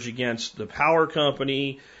average against the power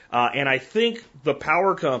company. And I think the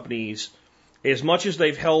power companies, as much as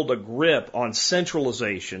they've held a grip on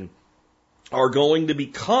centralization, are going to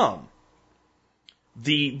become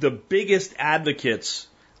the biggest advocates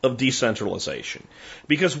of decentralization.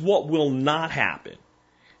 Because what will not happen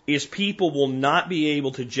is people will not be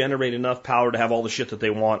able to generate enough power to have all the shit that they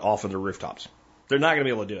want off of their rooftops. They're not going to be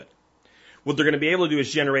able to do it. What they're going to be able to do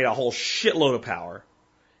is generate a whole shitload of power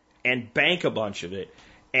and bank a bunch of it.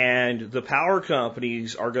 And the power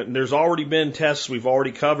companies are going, there's already been tests we've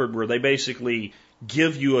already covered where they basically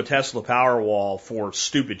give you a Tesla Powerwall for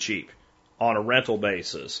stupid cheap on a rental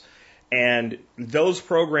basis. And those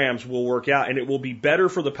programs will work out, and it will be better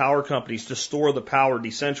for the power companies to store the power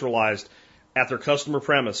decentralized at their customer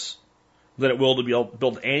premise than it will to be able to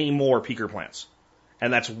build any more peaker plants.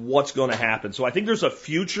 And that's what's going to happen. So I think there's a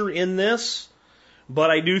future in this, but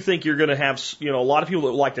I do think you're going to have, a lot of people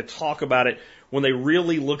that like to talk about it. When they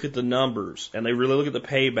really look at the numbers and they really look at the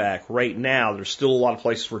payback right now, there's still a lot of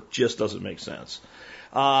places where it just doesn't make sense.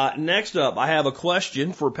 Next up, I have a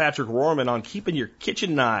question for Patrick Rohrman on keeping your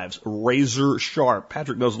kitchen knives razor sharp.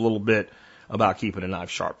 Patrick knows a little bit about keeping a knife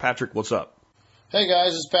sharp. Patrick, what's up? Hey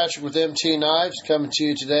guys, it's Patrick with MT Knives coming to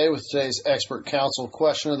you today with today's Expert Council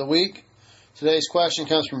question of the week. Today's question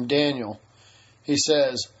comes from Daniel. He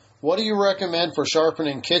says, what do you recommend for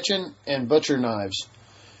sharpening kitchen and butcher knives?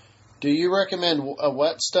 Do you recommend a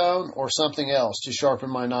whetstone or something else to sharpen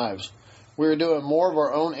my knives? We are doing more of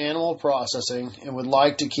our own animal processing and would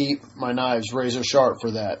like to keep my knives razor sharp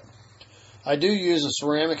for that. I do use a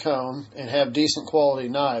ceramic hone and have decent quality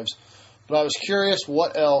knives, but I was curious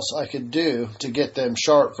what else I could do to get them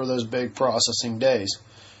sharp for those big processing days.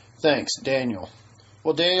 Thanks, Daniel.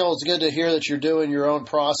 Well, Daniel, it's good to hear that you're doing your own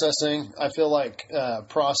processing. I feel like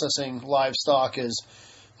processing livestock is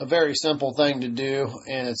a very simple thing to do,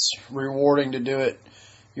 and it's rewarding to do it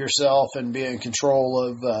yourself and be in control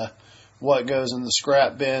of what goes in the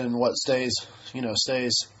scrap bin and what stays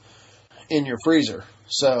in your freezer.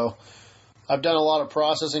 So I've done a lot of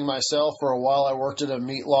processing myself. For a while I worked at a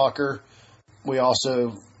meat locker. We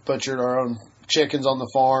also butchered our own chickens on the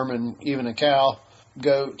farm and even a cow,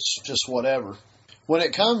 goats, just whatever. When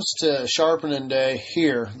it comes to sharpening day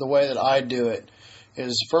here, the way that I do it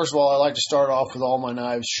is, first of all, I like to start off with all my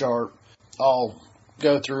knives sharp. I'll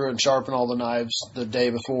go through and sharpen all the knives the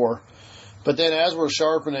day before. But then as we're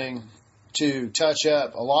sharpening to touch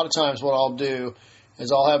up, a lot of times what I'll do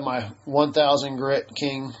is I'll have my 1000 grit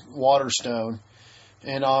King Waterstone,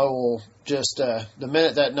 and I will just, the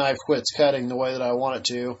minute that knife quits cutting the way that I want it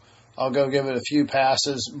to, I'll go give it a few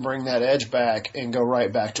passes, bring that edge back, and go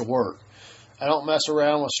right back to work. I don't mess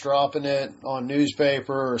around with stropping it on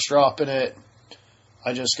newspaper or stropping it.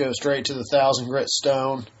 I just go straight to the 1000 grit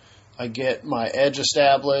stone. I get my edge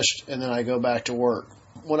established, and then I go back to work.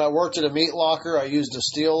 When I worked at a meat locker, I used a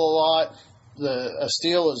steel a lot. A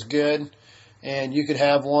steel is good, and you could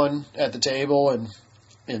have one at the table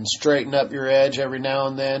and straighten up your edge every now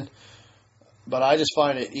and then. But I just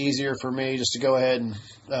find it easier for me just to go ahead and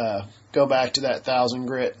go back to that 1000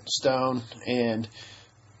 grit stone and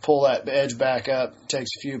pull that edge back up. It takes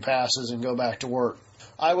a few passes and go back to work.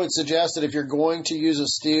 I would suggest that if you're going to use a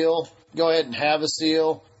steel, go ahead and have a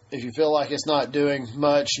steel. If you feel like it's not doing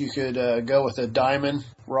much, you could go with a diamond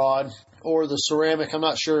rod or the ceramic. I'm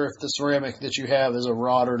not sure if the ceramic that you have is a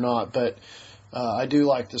rod or not, but I do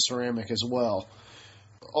like the ceramic as well.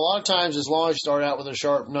 A lot of times, as long as you start out with a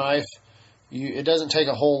sharp knife, it doesn't take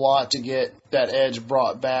a whole lot to get that edge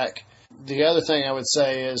brought back. The other thing I would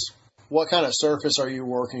say is, what kind of surface are you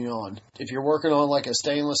working on? If you're working on like a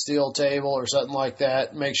stainless steel table or something like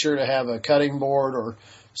that, make sure to have a cutting board or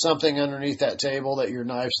something underneath that table that your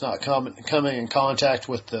knife's not coming in contact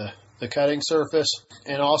with the cutting surface.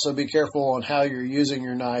 And also be careful on how you're using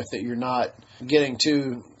your knife, that you're not getting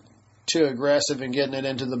too aggressive and getting it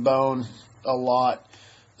into the bone a lot.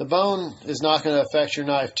 The bone is not going to affect your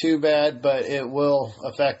knife too bad, but it will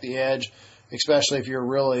affect the edge, especially if you're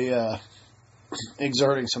really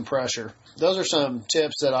exerting some pressure. Those are some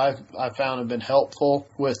tips that I've found have been helpful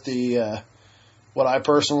with the what I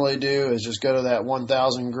personally do is just go to that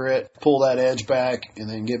 1000 grit, pull that edge back, and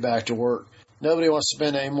then get back to work. Nobody wants to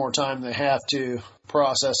spend any more time than they have to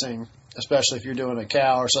processing, especially if you're doing a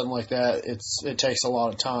cow or something like that. It takes a lot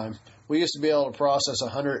of time. We used to be able to process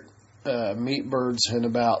 100 meat birds in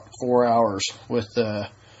about 4 hours with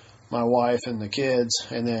my wife and the kids,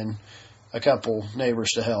 and then a couple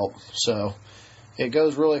neighbors to help. So it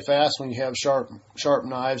goes really fast when you have sharp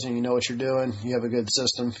knives and you know what you're doing. You have a good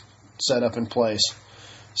system set up in place.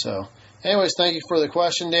 So anyways, thank you for the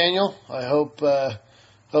question, Daniel. I hope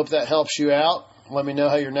that helps you out. Let me know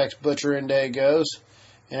how your next butchering day goes.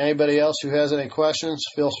 And anybody else who has any questions,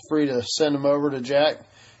 feel free to send them over to Jack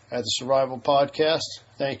at the Survival Podcast.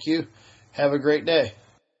 Thank you. Have a great day.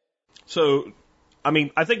 So,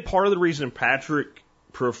 I think part of the reason Patrick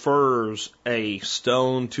prefers a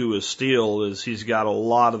stone to a steel is he's got a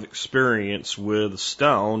lot of experience with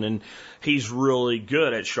stone, and he's really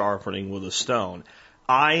good at sharpening with a stone.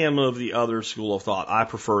 I am of the other school of thought. I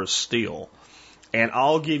prefer a steel. And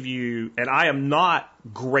I am not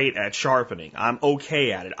great at sharpening. I'm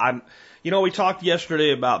okay at it. We talked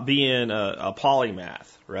yesterday about being a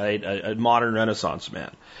polymath, right? A modern Renaissance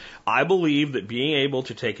man. I believe that being able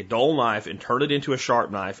to take a dull knife and turn it into a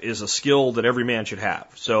sharp knife is a skill that every man should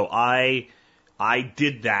have. So I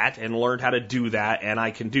did that and learned how to do that, and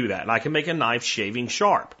I can do that. And I can make a knife shaving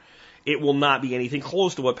sharp. It will not be anything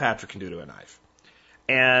close to what Patrick can do to a knife.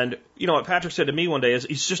 And, what Patrick said to me one day is,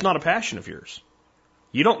 it's just not a passion of yours.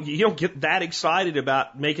 You don't get that excited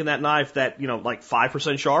about making that knife that, like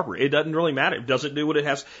 5% sharper. It doesn't really matter. It doesn't do what it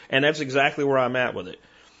has. And that's exactly where I'm at with it.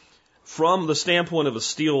 From the standpoint of a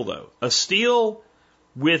steel, though, a steel,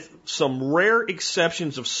 with some rare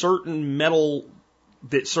exceptions of certain metal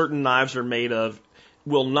that certain knives are made of,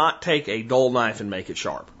 will not take a dull knife and make it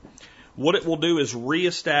sharp. What it will do is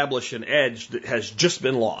reestablish an edge that has just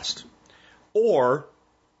been lost. Or,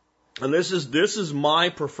 and this is my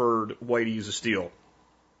preferred way to use a steel,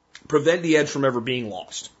 prevent the edge from ever being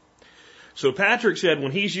lost. So Patrick said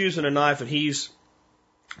when he's using a knife and he's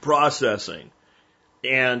processing,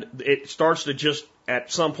 and it starts to just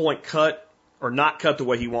at some point cut or not cut the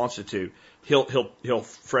way he wants it to, he'll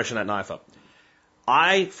freshen that knife up.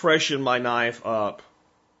 I freshen my knife up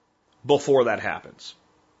before that happens.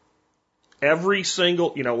 Every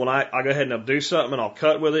single, when I go ahead and I'll do something and I'll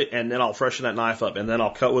cut with it, and then I'll freshen that knife up, and then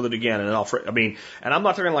I'll cut with it again, and then and I'm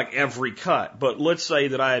not talking like every cut, but let's say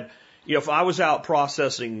that if I was out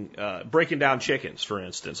processing, breaking down chickens, for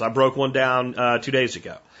instance, I broke one down 2 days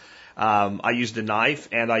ago. I used a knife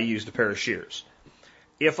and I used a pair of shears.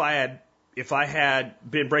 If I had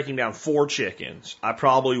been breaking down 4 chickens, I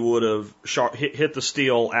probably would have hit the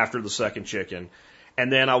steel after the second chicken,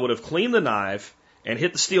 and then I would have cleaned the knife and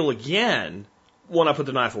hit the steel again when I put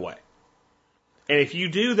the knife away. And if you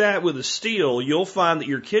do that with a steel, you'll find that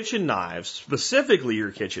your kitchen knives, specifically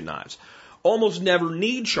your kitchen knives, almost never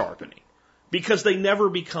need sharpening because they never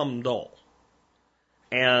become dull.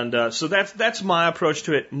 And so that's my approach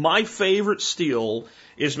to it. My favorite steel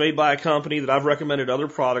is made by a company that I've recommended other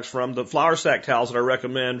products from. The flour sack towels that I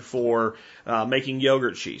recommend for making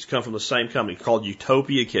yogurt cheese come from the same company, called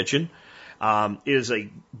Utopia Kitchen. Is a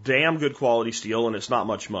damn good quality steel, and it's not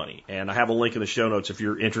much money. And I have a link in the show notes if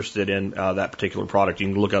you're interested in that particular product. You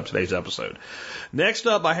can look up today's episode. Next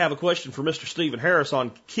up, I have a question for Mr. Stephen Harris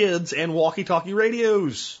on kids and walkie-talkie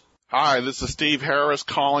radios. Hi, this is Steve Harris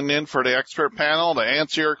calling in for the expert panel to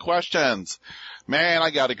answer your questions. Man, I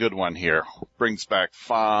got a good one here. Brings back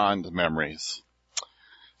fond memories.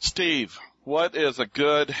 Steve, what is a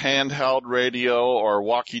good handheld radio or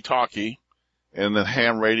walkie-talkie? In the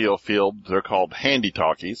ham radio field, they're called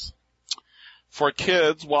handy-talkies. For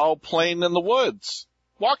kids while playing in the woods,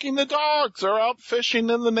 walking the dogs, or out fishing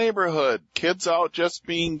in the neighborhood. Kids out just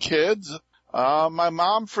being kids. My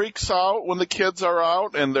mom freaks out when the kids are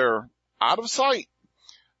out and they're out of sight.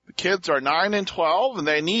 The kids are 9 and 12 and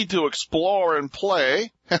they need to explore and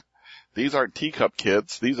play. These aren't teacup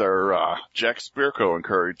kids. These are Jack Spirko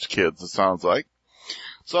encouraged kids, it sounds like.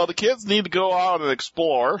 So the kids need to go out and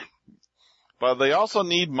explore, but they also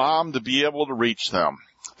need mom to be able to reach them.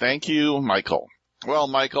 Thank you, Michael. Well,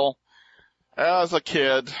 Michael, as a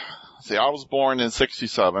kid, I was born in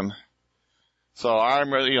 67. So I'm,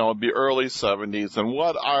 be early 70s, and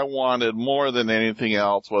what I wanted more than anything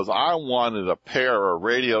else was I wanted a pair of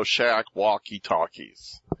Radio Shack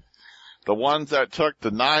walkie-talkies. The ones that took the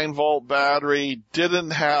 9-volt battery,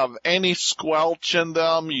 didn't have any squelch in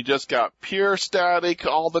them, you just got pure static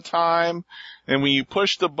all the time, and when you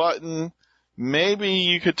push the button, maybe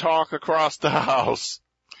you could talk across the house.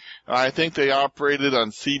 I think they operated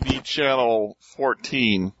on CB channel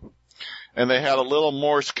 14. And they had a little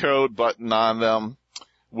Morse code button on them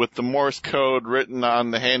with the Morse code written on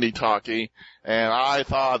the handy-talkie, and I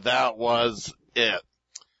thought that was it.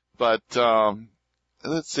 But,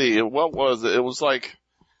 let's see, what was it? It was like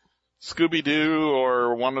Scooby-Doo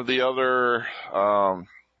or one of the other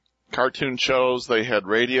cartoon shows. They had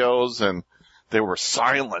radios, and they were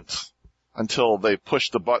silent until they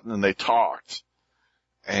pushed the button and they talked.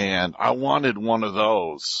 And I wanted one of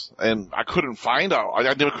those, and I couldn't find out.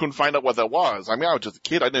 I couldn't find out what that was. I was just a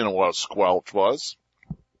kid. I didn't know what a squelch was.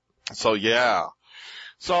 So yeah.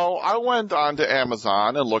 So I went on to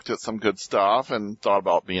Amazon and looked at some good stuff and thought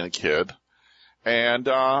about being a kid. And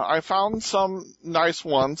I found some nice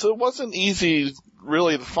ones. It wasn't easy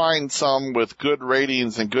really to find some with good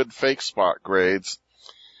ratings and good fake spot grades.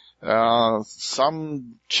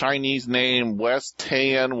 some Chinese name, West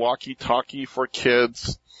Tan walkie-talkie for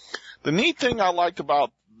kids. The neat thing I liked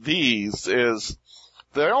about these is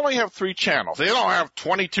they only have 3 channels. They don't have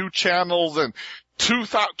 22 channels and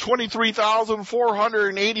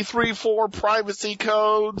 23,483 privacy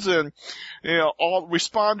codes and, all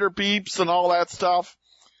responder beeps and all that stuff.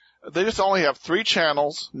 They just only have 3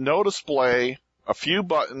 channels, no display, a few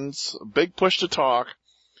buttons, a big push to talk.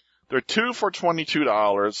 They're 2 for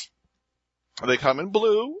 $22. They come in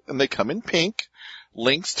blue and they come in pink.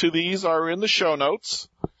 Links to these are in the show notes.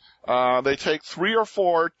 They take 3 or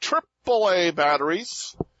 4 AAA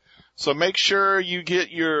batteries. So make sure you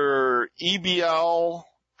get your EBL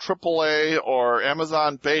AAA or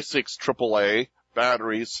Amazon Basics AAA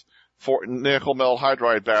batteries for nickel metal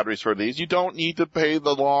hydride batteries for these. You don't need to pay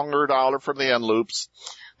the longer dollar for the end loops.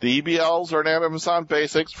 The EBLs or Amazon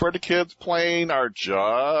Basics for the kids playing are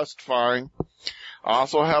just fine. I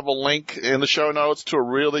also have a link in the show notes to a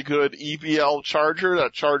really good EBL charger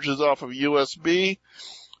that charges off of USB,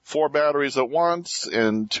 4 batteries at once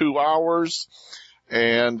in 2 hours,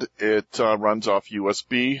 and it runs off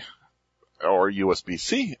USB or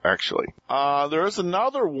USB-C, actually. There's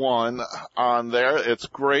another one on there. It's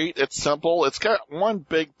great. It's simple. It's got one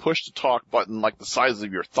big push-to-talk button like the size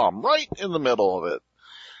of your thumb right in the middle of it.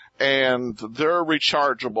 And they're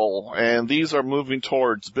rechargeable, and these are moving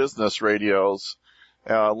towards business radios.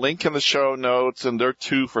 Link in the show notes, and they're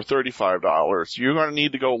 2 for $35. You're going to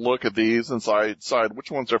need to go look at these and decide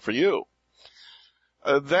which ones are for you.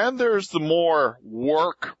 Then there's the more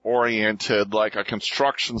work-oriented, like a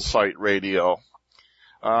construction site radio.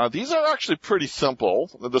 These are actually pretty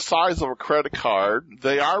simple. They're the size of a credit card.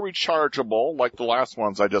 They are rechargeable, like the last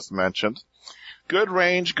ones I just mentioned. Good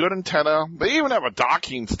range, good antenna. They even have a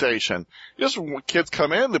docking station. Just when kids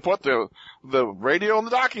come in, they put the radio in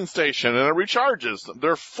the docking station and it recharges.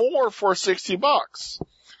 They're 4 for $60.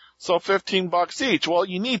 So $15 each. Well,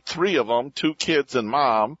 you need 3 of them, 2 kids and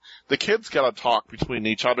mom. The kids gotta talk between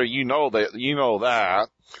each other. You know that.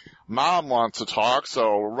 Mom wants to talk,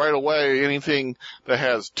 so right away, anything that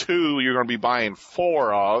has 2, you're gonna be buying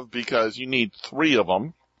 4 of because you need 3 of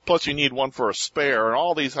them. Plus you need one for a spare, and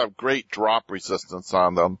all these have great drop resistance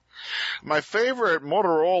on them. My favorite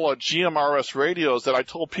Motorola GMRS radios that I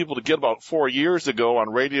told people to get about 4 years ago on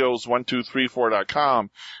radios1234.com,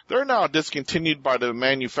 they're now discontinued by the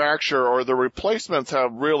manufacturer, or the replacements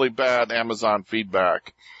have really bad Amazon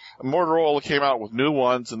feedback. Motorola came out with new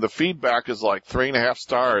ones, and the feedback is like 3.5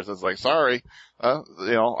 stars. It's like, sorry, I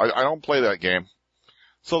don't play that game.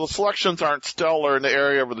 So the selections aren't stellar in the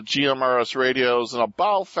area of the GMRS radios, and a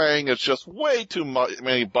Baofeng is just way too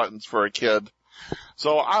many buttons for a kid.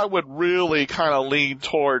 So I would really kind of lean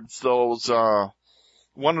towards those,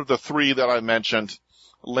 one of the 3 that I mentioned.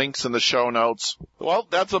 Links in the show notes. Well,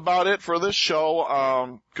 that's about it for this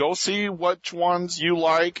show. Go see which ones you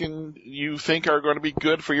like and you think are going to be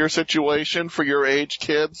good for your situation, for your age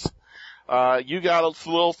kids. You got a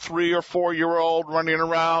little 3 or 4 year old running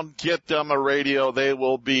around, get them a radio. They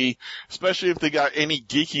will be, especially if they got any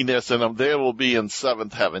geekiness in them, they will be in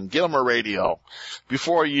 7th heaven. Get them a radio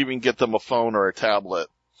before you even get them a phone or a tablet.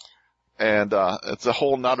 And it's a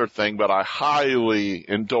whole nother thing, but I highly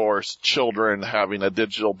endorse children having a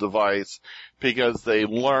digital device because they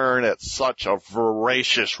learn at such a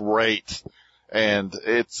voracious rate. And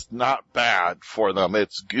it's not bad for them.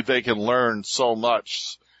 They can learn so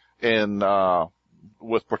much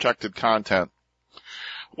with protected content.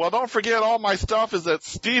 Well, don't forget, all my stuff is at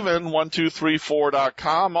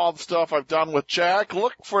Steven1234.com. All the stuff I've done with Jack.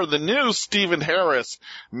 Look for the new Stephen Harris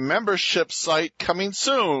membership site coming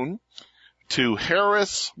soon to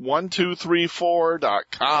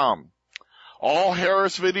Harris1234.com. All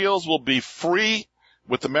Harris videos will be free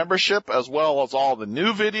with the membership, as well as all the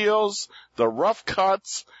new videos, the rough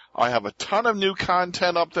cuts. I have a ton of new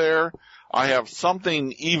content up there. I have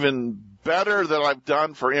something even better that I've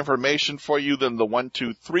done for information for you than the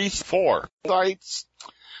 1234 sites.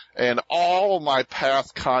 And all of my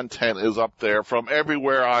past content is up there from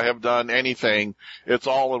everywhere I have done anything. It's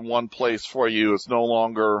all in one place for you. It's no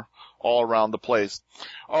longer all around the place.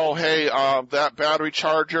 Oh, hey, that battery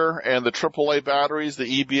charger and the AAA batteries,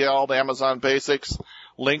 the EBL, the Amazon Basics,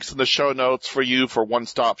 links in the show notes for you for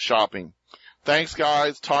one-stop shopping. Thanks,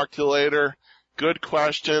 guys. Talk to you later. Good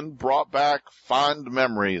question. Brought back fond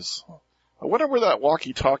memories. I wonder where that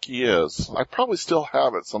walkie-talkie is. I probably still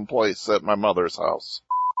have it someplace at my mother's house.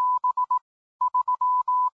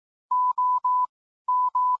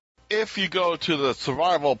 if you go to the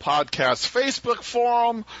Survival Podcast Facebook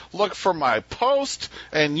forum, look for my post,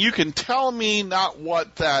 and you can tell me not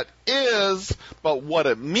what that is, but what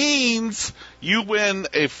it means, you win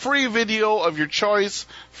a free video of your choice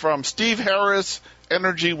from Steve Harris,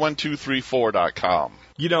 Energy1234.com.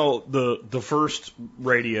 You know, the first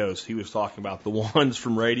radios he was talking about, the ones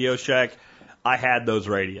from Radio Shack, I had those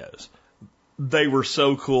radios. They were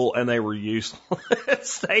so cool and they were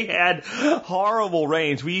useless. They had horrible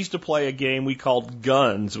range. We used to play a game we called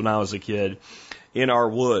Guns when I was a kid in our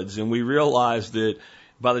woods, and we realized that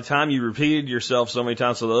by the time you repeated yourself so many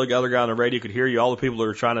times so the other guy on the radio could hear you, all the people that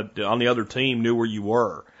were trying to on the other team knew where you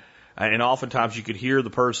were. And oftentimes you could hear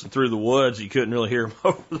the person through the woods. You couldn't really hear them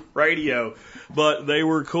over the radio, but they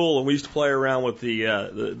were cool. And we used to play around with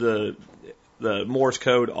the Morse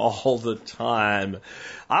code all the time.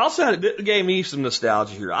 I also had, it gave me some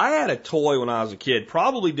nostalgia here. I had a toy when I was a kid,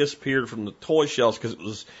 probably disappeared from the toy shelves because it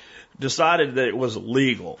was decided that it was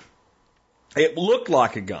illegal. It looked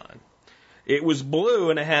like a gun. It was blue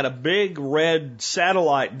and it had a big red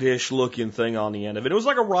satellite dish looking thing on the end of it. It was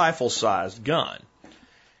like a rifle sized gun.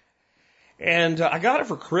 And I got it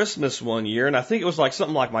for Christmas one year, and I think it was like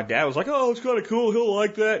something like my dad was like, oh, it's kind of cool, he'll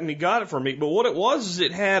like that, and he got it for me. But what it was is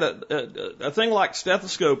it had a thing like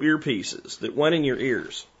stethoscope earpieces that went in your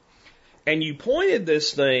ears. And you pointed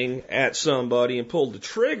this thing at somebody and pulled the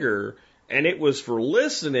trigger, and it was for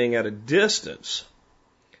listening at a distance.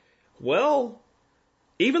 Well,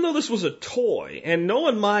 even though this was a toy, and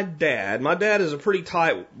knowing my dad is a pretty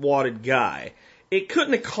tight-wadded guy, it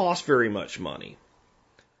couldn't have cost very much money.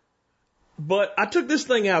 But I took this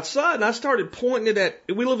thing outside and I started pointing it at,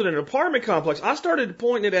 we live in an apartment complex, I started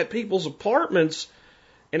pointing it at people's apartments,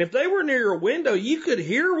 and if they were near a window, you could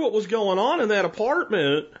hear what was going on in that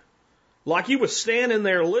apartment, like you was standing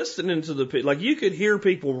there listening to like you could hear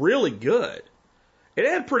people really good. It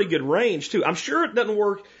had pretty good range too. I'm sure it didn't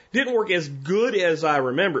work as good as I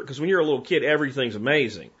remember it, because when you're a little kid, everything's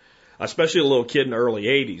amazing, especially a little kid in the early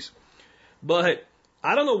 80s. But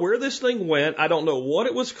I don't know where this thing went. I don't know what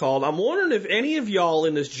it was called. I'm wondering if any of y'all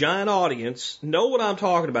in this giant audience know what I'm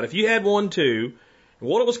talking about. If you had one too,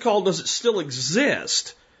 what it was called, does it still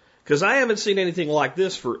exist? Because I haven't seen anything like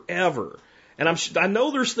this forever. And I know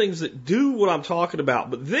there's things that do what I'm talking about,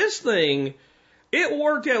 but this thing, it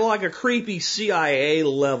worked at like a creepy CIA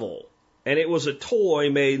level. And it was a toy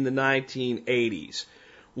made in the 1980s.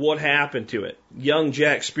 What happened to it? Young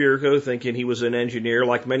Jack Spirko, thinking he was an engineer,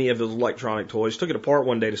 like many of his electronic toys, took it apart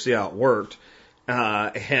one day to see how it worked.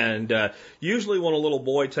 Usually when a little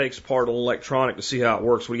boy takes apart an electronic to see how it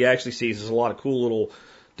works, what he actually sees is a lot of cool little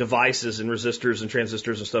devices and resistors and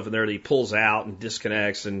transistors and stuff in there that he pulls out and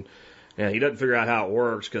disconnects, and he doesn't figure out how it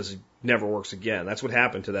works because it never works again. That's what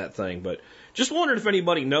happened to that thing. But just wondered if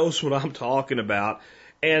anybody knows what I'm talking about.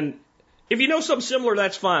 And if you know something similar,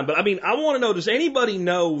 that's fine. But I mean, I want to know, does anybody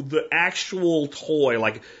know the actual toy?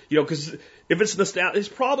 Like, you know, because if it's nostalgia, it's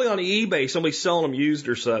probably on eBay, somebody's selling them used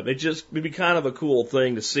or something. It'd be kind of a cool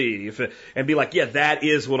thing to see and be like, yeah, that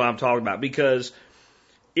is what I'm talking about. Because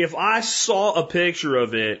if I saw a picture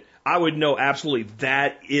of it, I would know absolutely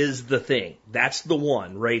that is the thing. That's the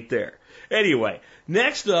one right there. Anyway,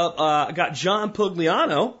 next up, I got John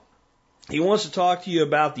Pugliano. He wants to talk to you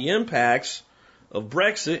about the impacts of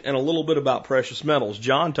Brexit and a little bit about precious metals.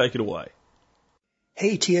 John, take it away.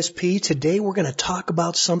 Hey, TSP, today we're going to talk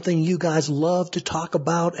about something you guys love to talk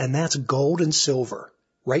about, and that's gold and silver.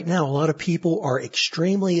 Right now, a lot of people are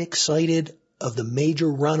extremely excited of the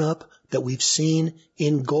major run-up that we've seen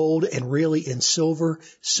in gold and really in silver.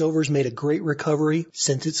 Silver's made a great recovery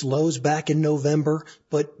since its lows back in November.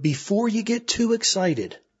 But before you get too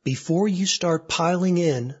excited, before you start piling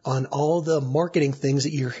in on all the marketing things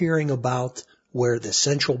that you're hearing about, where the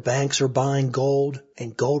central banks are buying gold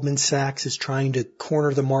and Goldman Sachs is trying to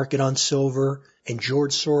corner the market on silver and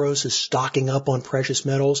George Soros is stocking up on precious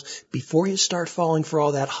metals, before you start falling for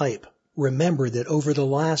all that hype, remember that over the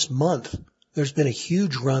last month, there's been a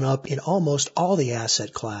huge run-up in almost all the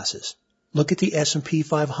asset classes. Look at the S&P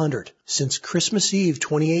 500. Since Christmas Eve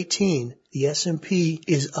 2018, the S&P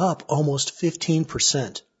is up almost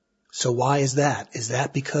 15%. So why is that? Is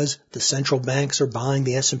that because the central banks are buying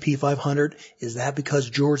the S&P 500? Is that because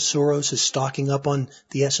George Soros is stocking up on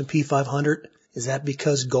the S&P 500? Is that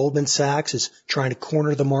because Goldman Sachs is trying to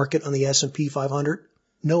corner the market on the S&P 500?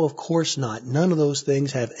 No, of course not. None of those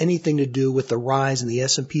things have anything to do with the rise in the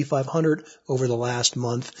S&P 500 over the last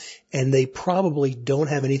month, and they probably don't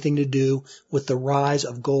have anything to do with the rise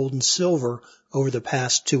of gold and silver over the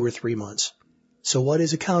past 2 or 3 months. So what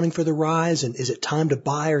is accounting for the rise, and is it time to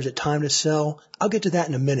buy or is it time to sell? I'll get to that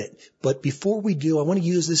in a minute. But before we do, I want to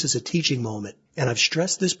use this as a teaching moment. And I've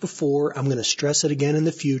stressed this before. I'm going to stress it again in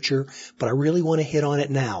the future, but I really want to hit on it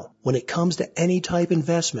now. When it comes to any type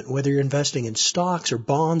investment, whether you're investing in stocks or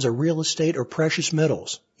bonds or real estate or precious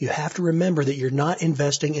metals, you have to remember that you're not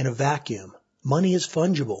investing in a vacuum. Money is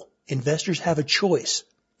fungible. Investors have a choice.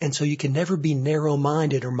 And so you can never be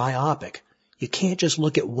narrow-minded or myopic. You can't just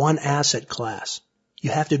look at one asset class.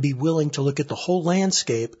 You have to be willing to look at the whole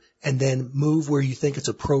landscape and then move where you think it's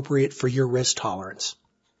appropriate for your risk tolerance.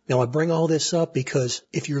 Now, I bring all this up because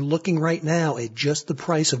if you're looking right now at just the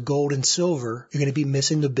price of gold and silver, you're going to be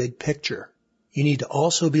missing the big picture. You need to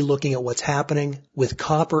also be looking at what's happening with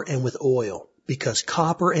copper and with oil, because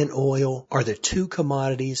copper and oil are the two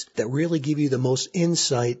commodities that really give you the most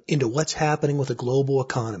insight into what's happening with the global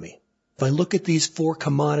economy. If I look at these four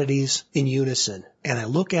commodities in unison, and I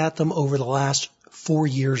look at them over the last 4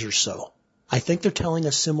 years or so, I think they're telling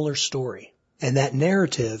a similar story. And that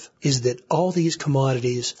narrative is that all these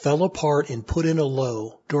commodities fell apart and put in a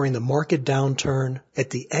low during the market downturn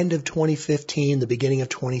at the end of 2015, the beginning of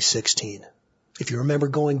 2016. If you remember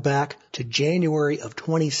going back to January of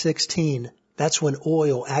 2016, that's when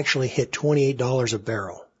oil actually hit $28 a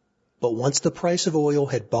barrel. But once the price of oil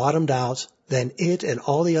had bottomed out, then it and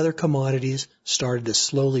all the other commodities started to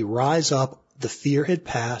slowly rise up. The fear had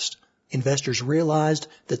passed. Investors realized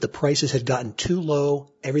that the prices had gotten too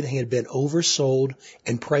low, everything had been oversold,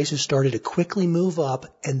 and prices started to quickly move up,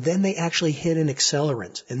 and then they actually hit an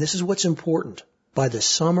accelerant. And this is what's important. By the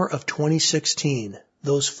summer of 2016,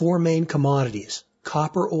 those four main commodities,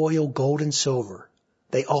 copper, oil, gold, and silver,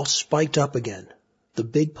 they all spiked up again. The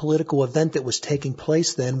big political event that was taking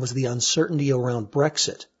place then was the uncertainty around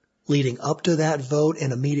Brexit. Leading up to that vote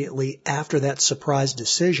and immediately after that surprise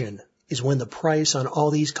decision is when the price on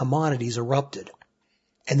all these commodities erupted.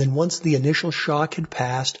 And then once the initial shock had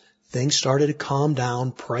passed, things started to calm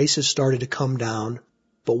down, prices started to come down.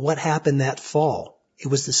 But what happened that fall? It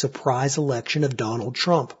was the surprise election of Donald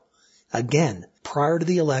Trump. Again, prior to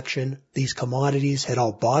the election, these commodities had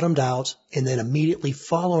all bottomed out, and then immediately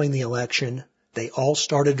following the election, they all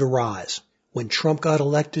started to rise. When Trump got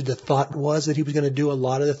elected, the thought was that he was going to do a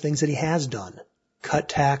lot of the things that he has done. Cut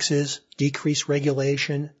taxes, decrease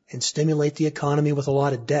regulation, and stimulate the economy with a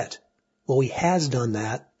lot of debt. Well, he has done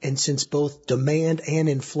that, and since both demand and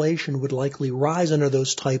inflation would likely rise under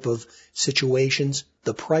those type of situations,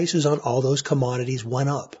 the prices on all those commodities went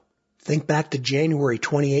up. Think back to January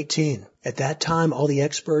 2018. At that time, all the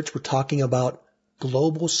experts were talking about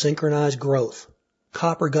global synchronized growth.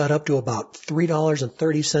 Copper got up to about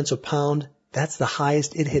 $3.30 a pound. That's the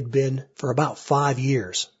highest it had been for about 5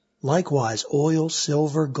 years. Likewise, oil,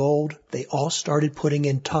 silver, gold, they all started putting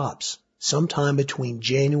in tops sometime between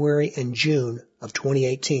January and June of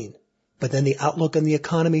 2018. But then the outlook on the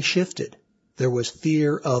economy shifted. There was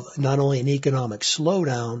fear of not only an economic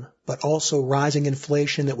slowdown, but also rising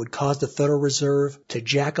inflation that would cause the Federal Reserve to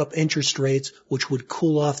jack up interest rates, which would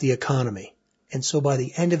cool off the economy. And so by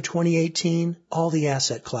the end of 2018, all the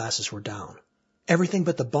asset classes were down. Everything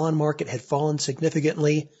but the bond market had fallen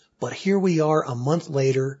significantly, but here we are a month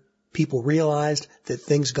later. People realized that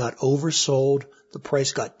things got oversold, the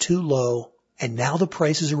price got too low, and now the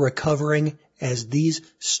prices are recovering as these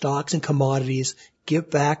stocks and commodities get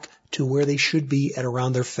back to where they should be at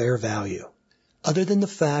around their fair value. Other than the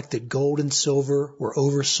fact that gold and silver were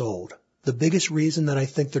oversold, the biggest reason that I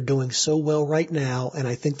think they're doing so well right now, and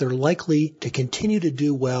I think they're likely to continue to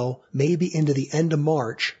do well maybe into the end of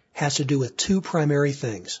March, has to do with two primary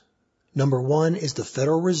things. Number one is the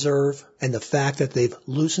Federal Reserve and the fact that they've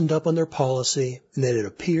loosened up on their policy and that it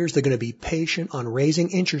appears they're going to be patient on raising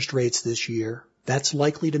interest rates this year. That's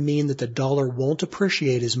likely to mean that the dollar won't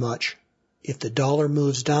appreciate as much. If the dollar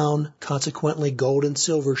moves down, consequently gold and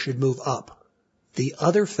silver should move up. The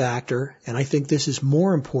other factor, and I think this is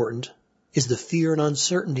more important, is the fear and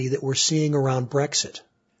uncertainty that we're seeing around Brexit.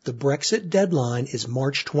 The Brexit deadline is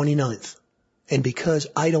March 29th. And because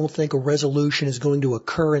I don't think a resolution is going to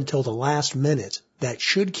occur until the last minute, that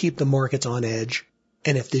should keep the markets on edge.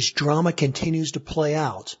 And if this drama continues to play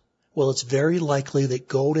out, well, it's very likely that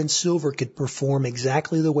gold and silver could perform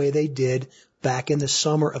exactly the way they did back in the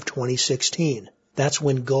summer of 2016. That's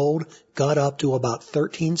when gold got up to about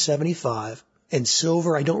 $13.75. And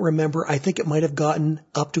silver, I don't remember, I think it might have gotten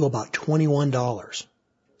up to about $21.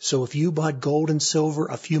 So if you bought gold and silver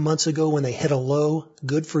a few months ago when they hit a low,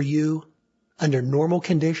 good for you. Under normal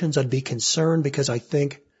conditions, I'd be concerned because I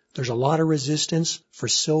think there's a lot of resistance for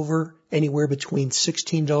silver, anywhere between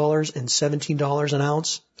 $16 and $17 an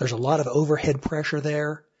ounce. There's a lot of overhead pressure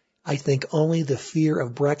there. I think only the fear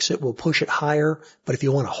of Brexit will push it higher, but if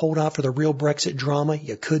you want to hold out for the real Brexit drama,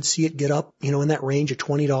 you could see it get up, in that range of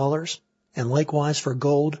 $20. And likewise for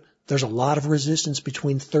gold, there's a lot of resistance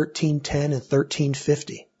between 1310 and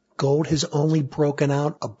 1350. Gold has only broken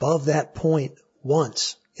out above that point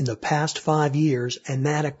once in the past 5 years, and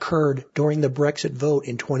that occurred during the Brexit vote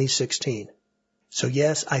in 2016. So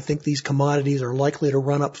yes, I think these commodities are likely to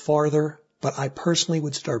run up farther, but I personally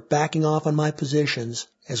would start backing off on my positions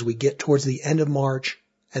as we get towards the end of March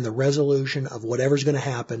and the resolution of whatever's going to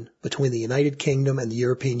happen between the United Kingdom and the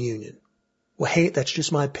European Union. Well, hey, that's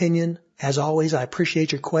just my opinion. As always, I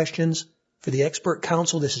appreciate your questions. For the Expert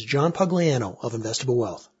Council, this is John Pugliano of Investable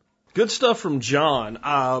Wealth. Good stuff from John.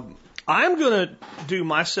 I'm going to do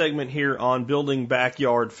my segment here on building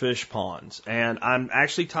backyard fish ponds, and I'm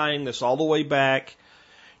actually tying this all the way back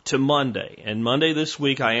to Monday. And Monday this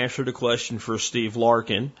week, I answered a question for Steve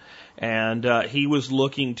Larkin, and he was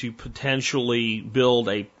looking to potentially build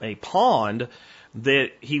a pond that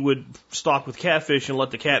he would stock with catfish and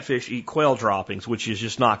let the catfish eat quail droppings, which is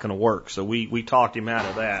just not going to work. So we talked him out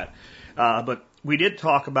of that. But we did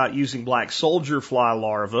talk about using black soldier fly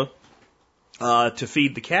larvae to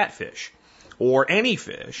feed the catfish or any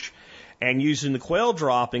fish, and using the quail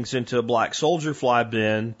droppings into a black soldier fly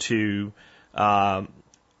bin to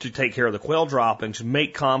take care of the quail droppings,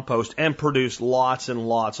 make compost, and produce lots and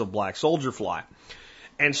lots of black soldier fly.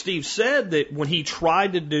 And Steve said that when he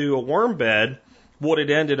tried to do a worm bed, what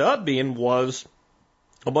it ended up being was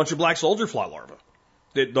a bunch of black soldier fly larvae.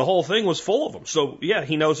 The whole thing was full of them. So, yeah,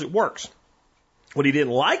 he knows it works. What he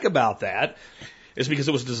didn't like about that is because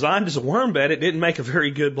it was designed as a worm bed, it didn't make a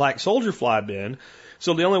very good black soldier fly bin.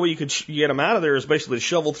 So the only way you could get them out of there is basically to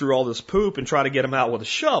shovel through all this poop and try to get them out with a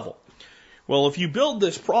shovel. Well, if you build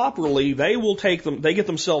this properly, they get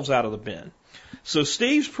themselves out of the bin. So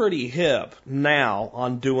Steve's pretty hip now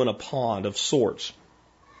on doing a pond of sorts.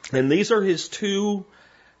 And these are his two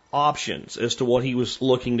options as to what he was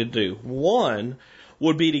looking to do. One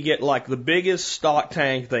would be to get like the biggest stock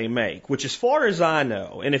tank they make, which as far as I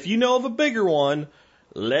know, and if you know of a bigger one,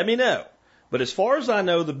 let me know. But as far as I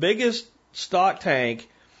know, the biggest stock tank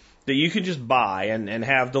that you can just buy and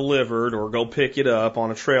have delivered or go pick it up on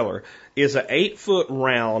a trailer is an 8-foot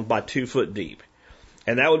round by 2 foot deep.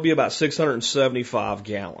 And that would be about 675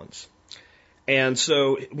 gallons. And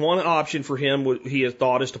so one option for him, he had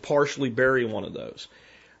thought, is to partially bury one of those.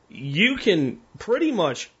 You can pretty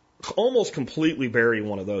much almost completely bury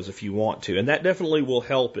one of those if you want to, and that definitely will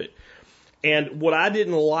help it. And what I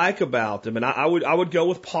didn't like about them, and I would go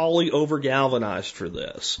with poly over galvanized for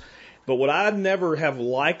this, but what I never have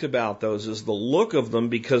liked about those is the look of them,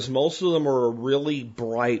 because most of them are a really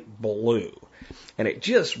bright blue, and it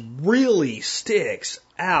just really sticks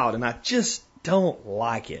out, and I just don't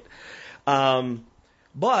like it.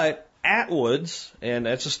 But Atwood's, and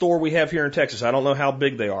that's a store we have here in Texas. I don't know how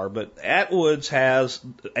big they are, but Atwood's has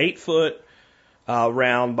 8-foot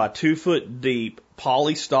round by 2 foot deep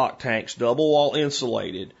poly stock tanks, double wall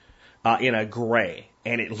insulated, in a gray,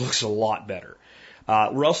 and it looks a lot better.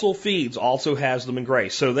 Russell Feeds also has them in gray,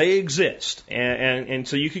 so they exist, and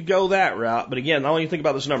so you could go that route. But again, I want you to think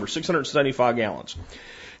about this number: 675 gallons.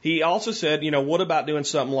 He also said, what about doing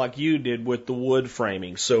something like you did with the wood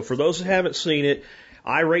framing? So for those that haven't seen it,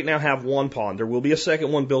 I right now have one pond. There will be a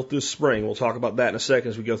second one built this spring. We'll talk about that in a second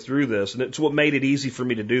as we go through this. And it's what made it easy for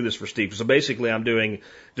me to do this for Steve. So basically I'm doing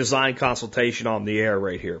design consultation on the air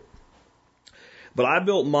right here. But I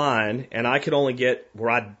built mine, and I could only get where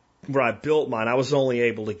I built mine, I was only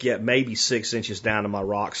able to get maybe 6 inches down to my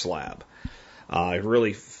rock slab.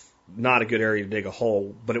 Really not a good area to dig a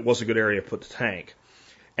hole, but it was a good area to put the tank.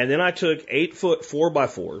 And then I took 8-foot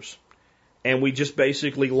 4x4s, and we just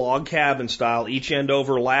basically log cabin style, each end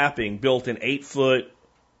overlapping, built an 8-foot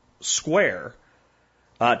square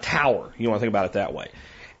tower. You want to think about it that way.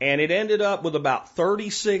 And it ended up with about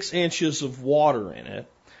 36 inches of water in it.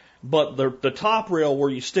 But the top rail where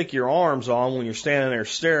you stick your arms on when you're standing there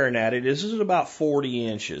staring at it is about 40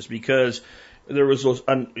 inches, because there was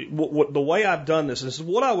the way I've done this is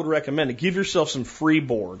what I would recommend to give yourself some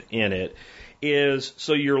freeboard in it. Is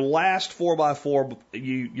so your last 4x4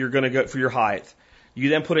 you're going to go for your height. You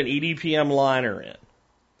then put an EDPM liner in.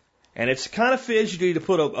 And it's kind of fidgety to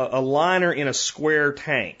put a liner in a square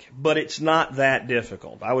tank, but it's not that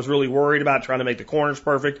difficult. I was really worried about trying to make the corners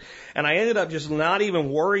perfect, and I ended up just not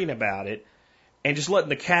even worrying about it and just letting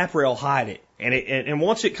the cap rail hide it. And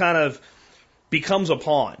once it kind of becomes a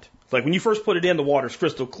pond, like when you first put it in, the water's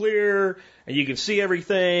crystal clear, and you can see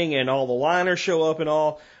everything, and all the liners show up and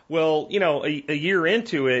all. Well, a year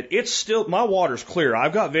into it, it's still, my water's clear.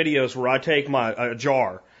 I've got videos where I take a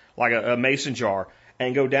jar, like a mason jar,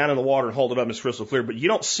 and go down in the water and hold it up and it's crystal clear. But you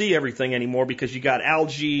don't see everything anymore because you got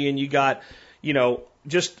algae and you got,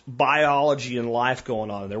 just biology and life going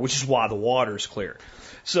on in there, which is why the water is clear.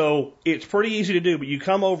 So it's pretty easy to do, but you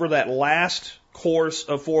come over that last course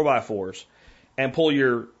of 4x4s and pull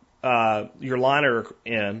your liner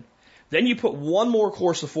in. Then you put one more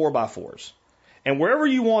course of 4x4s. And wherever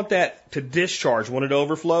you want that to discharge when it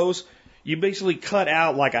overflows, you basically cut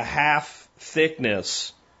out like a half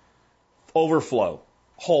thickness overflow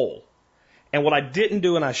hole. And what I didn't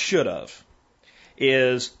do, and I should have,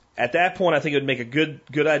 is at that point I think it would make a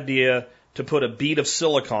good idea to put a bead of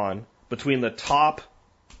silicone between the top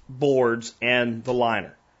boards and the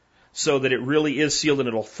liner so that it really is sealed and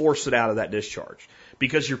it'll force it out of that discharge.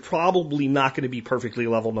 Because you're probably not going to be perfectly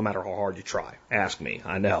level no matter how hard you try. Ask me,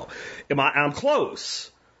 I know. I'm close.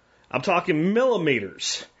 I'm talking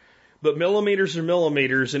millimeters. But millimeters are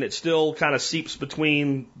millimeters, and it still kind of seeps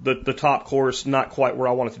between the top course, not quite where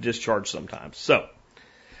I want it to discharge sometimes. So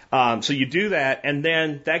you do that, and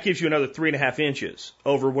then that gives you another 3.5 inches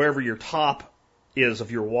over wherever your top is of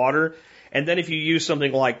your water. And then if you use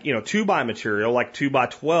something like 2x material, like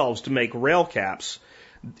 2x12s to make rail caps,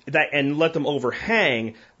 and let them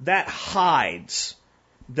overhang, that hides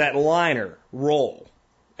that liner roll,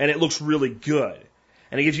 and it looks really good.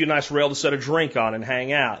 And it gives you a nice rail to set a drink on and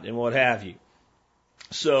hang out and what have you.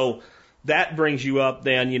 So that brings you up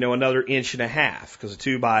then, another 1.5 inches, because a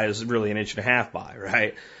 2x is really 1.5 inches by,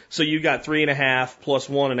 right? So you got 3.5 plus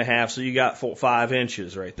 1.5, so you got 5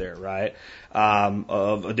 inches right there, right?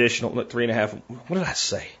 Of additional 3.5. What did I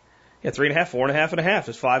say? Yeah, 3.5, 4.5, and a half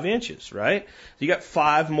is 5 inches, right? So you got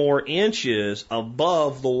 5 more inches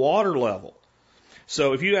above the water level.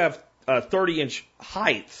 So if you have a 30-inch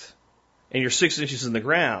height and you're 6 inches in the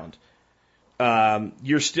ground,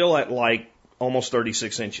 you're still at like almost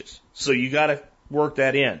 36 inches. So you got to work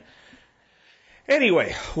that in.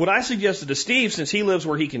 Anyway, what I suggested to Steve, since he lives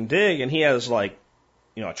where he can dig and he has a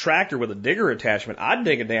tractor with a digger attachment, I'd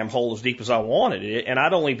dig a damn hole as deep as I wanted it, and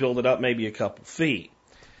I'd only build it up maybe a couple feet.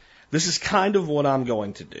 This is kind of what I'm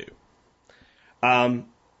going to do.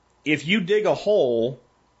 If you dig a hole,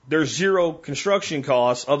 there's zero construction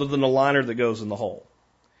costs other than the liner that goes in the hole.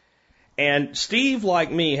 And Steve, like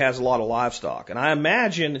me, has a lot of livestock, and I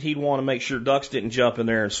imagine that he'd want to make sure ducks didn't jump in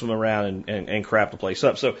there and swim around and crap the place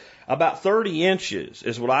up. So about 30 inches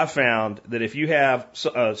is what I found, that if you have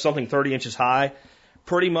something 30 inches high,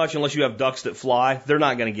 pretty much unless you have ducks that fly, they're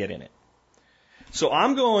not going to get in it. So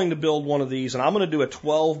I'm going to build one of these, and I'm going to do a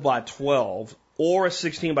 12x12 or a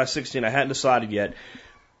 16x16. I hadn't decided yet.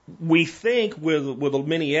 We think with a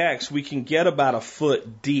Mini X, we can get about a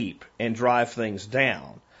foot deep and drive things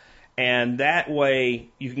down. And that way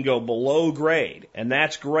you can go below grade, and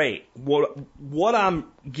that's great. What I'm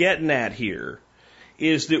getting at here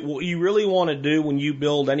is that what you really want to do when you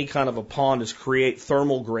build any kind of a pond is create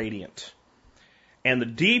thermal gradient. And the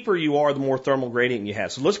deeper you are, the more thermal gradient you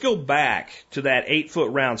have. So let's go back to that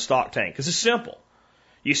 8-foot round stock tank, because it's simple.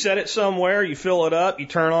 You set it somewhere, you fill it up, you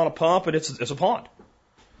turn on a pump, and it's a pond.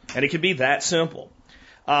 And it can be that simple.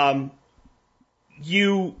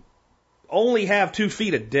 You only have 2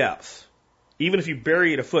 feet of depth. Even if you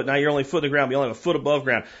bury it a foot, now you're only a foot in the ground, but you only have a foot above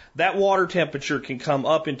ground. That water temperature can come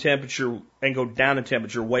up in temperature and go down in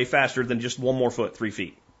temperature way faster than just one more foot, 3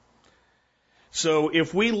 feet. So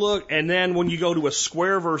if we look, and then when you go to a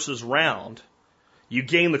square versus round, you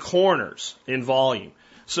gain the corners in volume.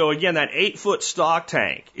 So again, that 8-foot stock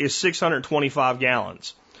tank is 625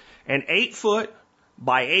 gallons. An 8-foot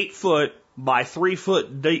by 8-foot by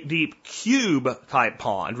 3-foot deep cube type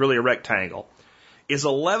pond, really a rectangle, is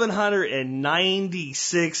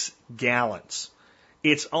 1,196 gallons.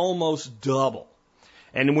 It's almost double.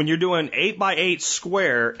 And when you're doing 8x8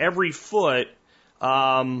 square, every foot,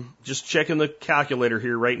 just checking the calculator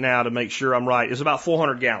here right now to make sure I'm right, is about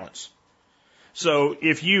 400 gallons. So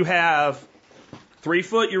if you have 3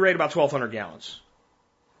 foot, you're rated about 1,200 gallons,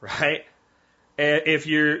 right? If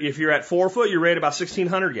you're at 4 foot, you're rated about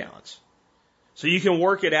 1,600 gallons. So you can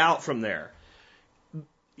work it out from there.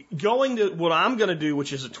 Going to what I'm going to do,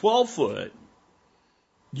 which is a 12 foot,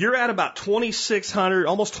 you're at about 2,600,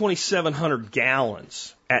 almost 2,700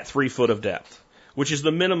 gallons at 3 foot of depth, which is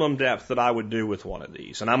the minimum depth that I would do with one of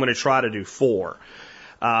these. And I'm going to try to do 4.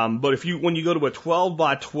 But when you go to a 12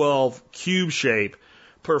 by 12 cube shape,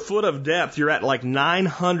 per foot of depth, you're at like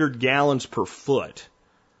 900 gallons per foot.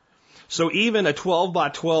 So even a 12 by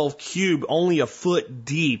 12 cube, only a foot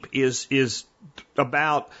deep, is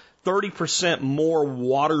about 30% more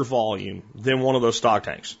water volume than one of those stock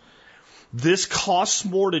tanks. This costs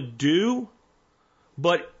more to do,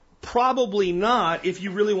 but probably not if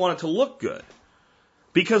you really want it to look good.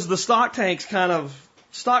 Because the stock tanks kind of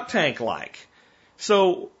stock tank-like.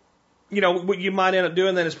 So, what you might end up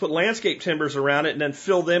doing then is put landscape timbers around it and then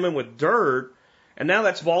fill them in with dirt, and now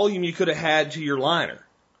that's volume you could have had to your liner.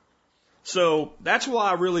 So that's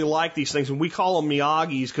why I really like these things, and we call them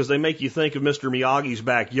Miyagi's because they make you think of Mr. Miyagi's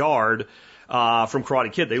backyard from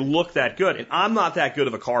Karate Kid. They look that good, and I'm not that good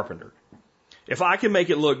of a carpenter. If I can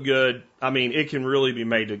make it look good, it can really be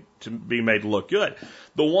made to look good.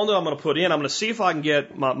 The one that I'm going to put in, I'm going to see if I can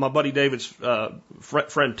get my buddy David's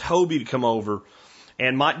friend Toby to come over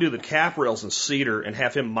and might do the cap rails in cedar and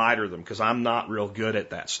have him miter them because I'm not real good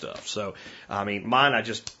at that stuff. So, mine I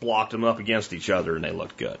just blocked them up against each other and they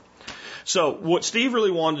looked good. So what Steve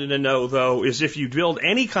really wanted to know, though, is if you build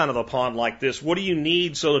any kind of a pond like this, what do you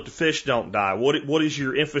need so that the fish don't die? What is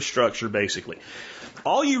your infrastructure, basically?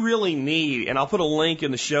 All you really need, and I'll put a link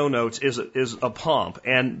in the show notes, is a pump.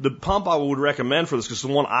 And the pump I would recommend for this, because the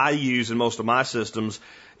one I use in most of my systems,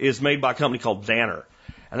 is made by a company called Danner.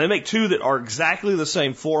 And they make two that are exactly the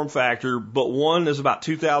same form factor, but one is about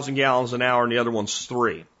 2,000 gallons an hour and the other one's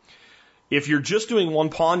 3. If you're just doing one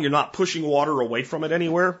pond, you're not pushing water away from it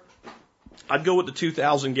anywhere, I'd go with the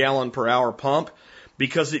 2,000 gallon per hour pump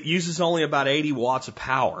because it uses only about 80 watts of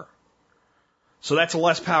power. So that's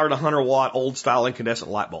less power than a 100 watt old style incandescent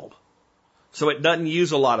light bulb. So it doesn't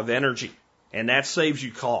use a lot of energy, and that saves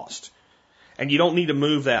you cost. And you don't need to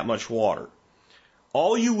move that much water.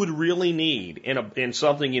 All you would really need in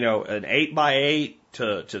something, an 8x8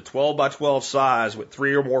 to 12x12 size with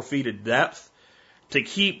 3 or more feet of depth to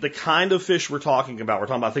keep the kind of fish we're talking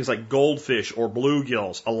about things like goldfish or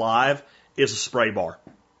bluegills alive, is a spray bar.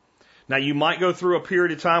 Now, you might go through a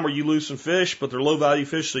period of time where you lose some fish, but they're low-value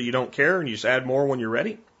fish, so you don't care, and you just add more when you're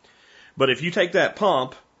ready. But if you take that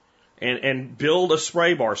pump and build a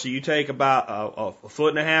spray bar, so you take about a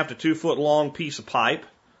 1.5 to 2 foot long piece of pipe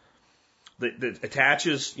that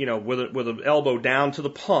attaches, with an elbow down to the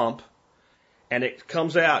pump, and it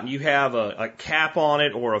comes out, and you have a cap on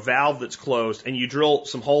it or a valve that's closed, and you drill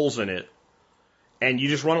some holes in it, and you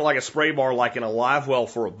just run it like a spray bar, like in a live well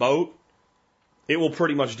for a boat, it will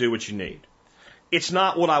pretty much do what you need. It's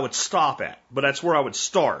not what I would stop at, but that's where I would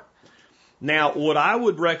start. Now, what I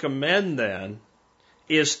would recommend then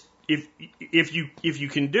is if you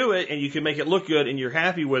can do it and you can make it look good and you're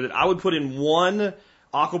happy with it, I would put in one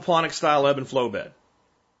aquaponic style ebb and flow bed.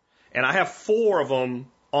 And I have 4 of them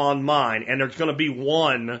on mine, and there's going to be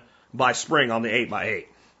one by spring on the 8x8.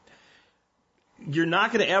 You're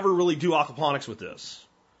not going to ever really do aquaponics with this.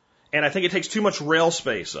 And I think it takes too much rail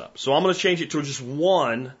space up. So I'm going to change it to just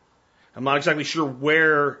one. I'm not exactly sure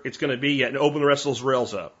where it's going to be yet, and open the rest of those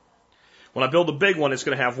rails up. When I build the big one, it's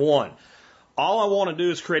going to have one. All I want to do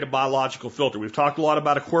is create a biological filter. We've talked a lot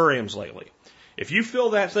about aquariums lately. If you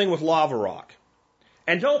fill that thing with lava rock,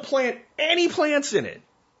 and don't plant any plants in it,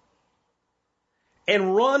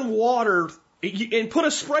 and run water, and put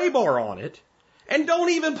a spray bar on it, and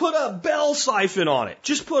don't even put a bell siphon on it,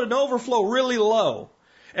 just put an overflow really low,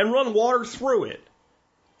 and run water through it,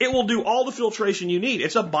 it will do all the filtration you need.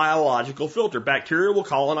 It's a biological filter. Bacteria will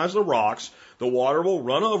colonize the rocks, the water will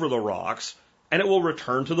run over the rocks, and it will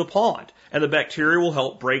return to the pond. And the bacteria will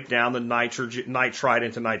help break down the nitrate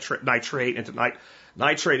into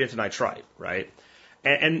nitrite, right?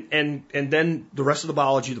 And then the rest of the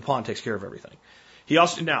biology of the pond takes care of everything.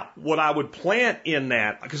 Now, what I would plant in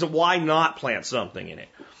that, because why not plant something in it?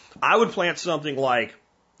 I would plant something like,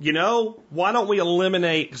 why don't we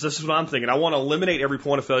eliminate, because this is what I'm thinking, I want to eliminate every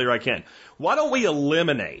point of failure I can. Why don't we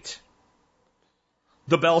eliminate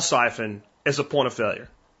the bell siphon as a point of failure?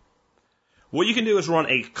 What you can do is run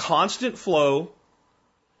a constant flow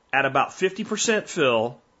at about 50%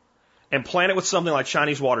 fill and plant it with something like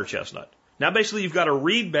Chinese water chestnut. Now, basically, you've got a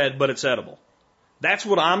reed bed, but it's edible. That's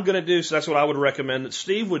what I'm going to do, so that's what I would recommend that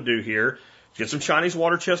Steve would do here. Get some Chinese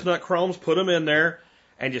water chestnut chromes, put them in there,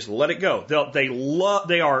 and just let it go.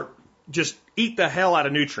 They are just eat the hell out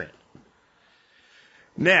of nutrient.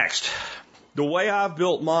 Next, the way I've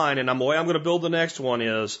built mine, and the way I'm going to build the next one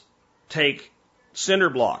is take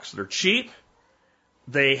cinder blocks. They're cheap.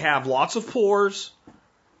 They have lots of pores.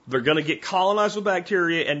 They're going to get colonized with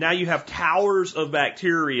bacteria, and now you have towers of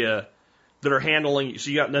bacteria that are handling, so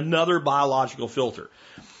you got another biological filter.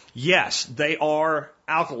 Yes, they are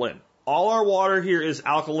alkaline. All our water here is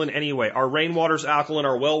alkaline anyway. Our rainwater's alkaline,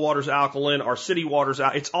 our well water's alkaline, our city water's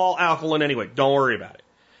alkaline. It's all alkaline anyway. Don't worry about it.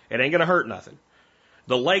 It ain't going to hurt nothing.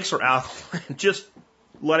 The lakes are alkaline. Just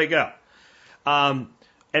let it go. And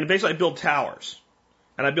basically I build towers.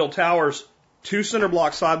 And I build towers 2 cinder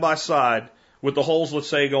blocks side by side with the holes, let's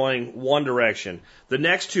say, going one direction. The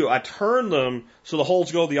next 2, I turn them so the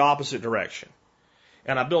holes go the opposite direction.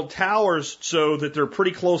 And I build towers so that they're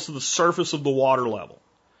pretty close to the surface of the water level.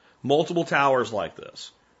 Multiple towers like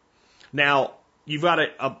this. Now, you've got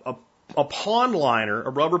a pond liner, a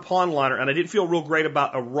rubber pond liner, and I didn't feel real great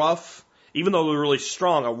about a rough, even though they're really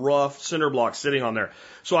strong, a rough cinder block sitting on there.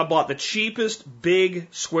 So I bought the cheapest big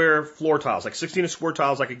square floor tiles, like 16-inch square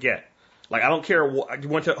tiles I could get. Like, I don't care. I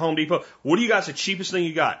went to Home Depot. What do you got? The cheapest thing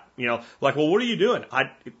you got? You know, like, well, what are you doing?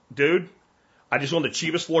 Dude, I just want the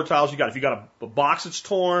cheapest floor tiles you got. If you got a box that's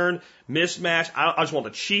torn, mismatched, I just want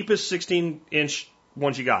the cheapest 16-inch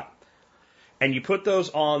ones you got. And you put those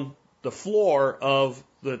on the floor of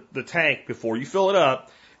the tank before you fill it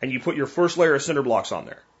up, and you put your first layer of cinder blocks on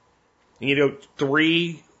there. And you do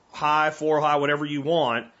 3 high, 4 high, whatever you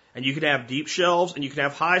want, and you can have deep shelves and you can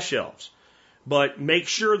have high shelves. But make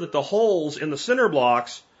sure that the holes in the cinder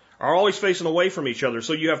blocks are always facing away from each other,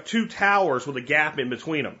 so you have 2 towers with a gap in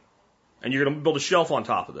between them. And you're going to build a shelf on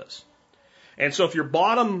top of this. And so if your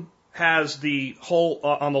bottom has the hole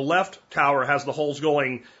on the left tower has the holes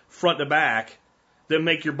going front to back, then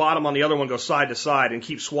make your bottom on the other one go side to side and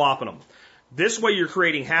keep swapping them. This way you're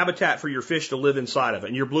creating habitat for your fish to live inside of it.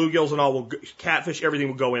 And your bluegills and all will, catfish, everything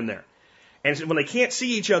will go in there. And when they can't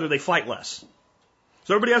see each other, they fight less.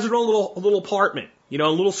 So everybody has their own little apartment, you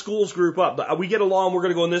know, little schools group up. We get along, we're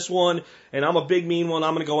going to go in this one, and I'm a big mean one,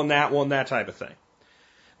 I'm going to go in that one, that type of thing.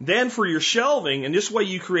 Then for your shelving, and this way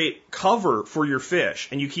you create cover for your fish,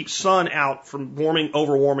 and you keep sun out from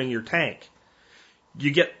overwarming your tank.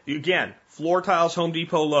 You get, again, floor tiles, Home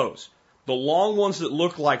Depot, Lowe's. The long ones that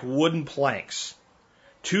look like wooden planks.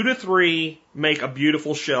 2 to 3 make a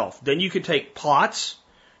beautiful shelf. Then you can take pots,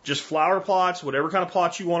 just flower pots, whatever kind of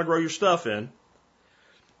pots you want to grow your stuff in.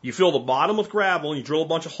 You fill the bottom with gravel, and you drill a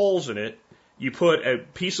bunch of holes in it. You put a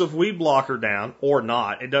piece of weed blocker down, or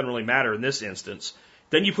not, it doesn't really matter in this instance.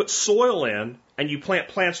 Then you put soil in, and you plant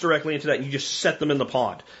plants directly into that, and you just set them in the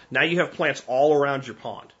pond. Now you have plants all around your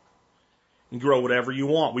pond. You can grow whatever you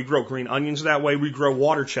want. We grow green onions that way. We grow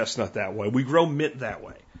water chestnut that way. We grow mint that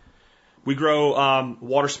way. We grow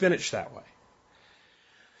water spinach that way.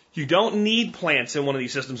 You don't need plants in one of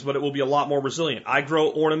these systems, but it will be a lot more resilient. I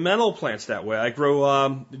grow ornamental plants that way. I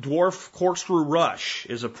grow dwarf corkscrew rush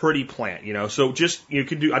is a pretty plant, you know. So just I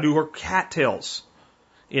do cattails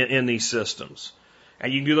in these systems.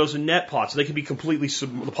 And you can do those in net pots. They can be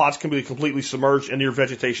the pots can be completely submerged and your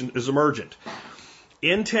vegetation is emergent.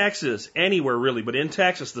 In Texas, anywhere really, but in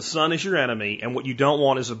Texas, the sun is your enemy, and what you don't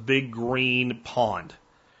want is a big green pond.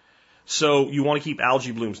 So you want to keep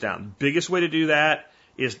algae blooms down. The biggest way to do that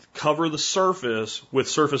is cover the surface with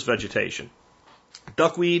surface vegetation.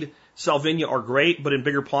 Duckweed, salvinia are great, but in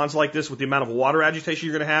bigger ponds like this, with the amount of water agitation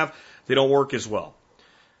you're going to have, they don't work as well.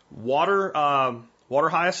 Water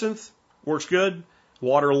hyacinth works good.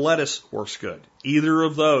 Water lettuce works good. Either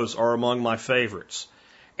of those are among my favorites.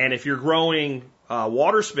 And if you're growing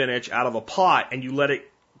water spinach out of a pot and you let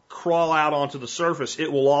it crawl out onto the surface,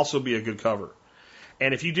 it will also be a good cover.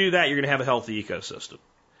 And if you do that, you're going to have a healthy ecosystem.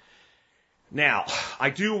 Now, I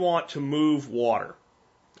do want to move water.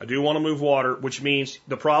 Which means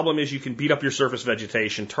the problem is you can beat up your surface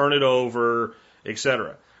vegetation, turn it over,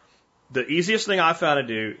 etc. The easiest thing I found to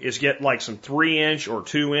do is get like some 3-inch or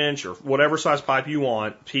 2-inch or whatever size pipe you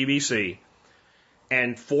want, PVC,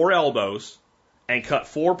 and 4 elbows, and cut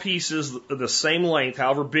 4 pieces the same length,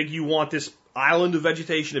 however big you want this island of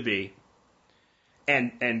vegetation to be,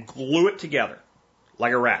 and glue it together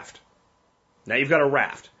like a raft. Now you've got a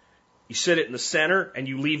raft. You sit it in the center and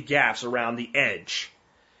you leave gaps around the edge.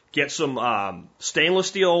 Get some stainless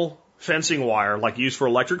steel fencing wire, like used for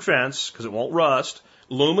electric fence, because it won't rust.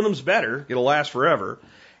 Aluminum's better, it'll last forever.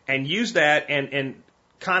 And use that and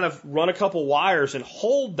kind of run a couple wires and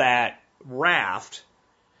hold that raft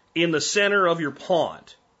in the center of your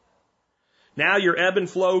pond. Now your ebb and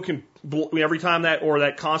flow can, every time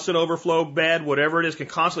that constant overflow bed, whatever it is, can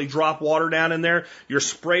constantly drop water down in there. Your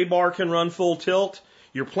spray bar can run full tilt.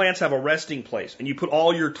 Your plants have a resting place, and you put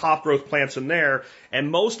all your top growth plants in there,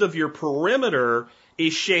 and most of your perimeter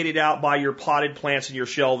is shaded out by your potted plants and your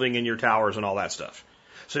shelving and your towers and all that stuff.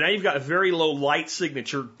 So now you've got a very low light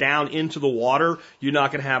signature down into the water. You're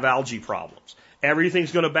not going to have algae problems.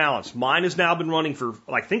 Everything's going to balance. Mine has now been running for,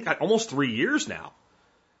 I think, almost 3 years now.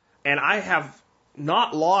 And I have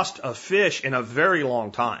not lost a fish in a very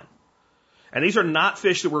long time. And these are not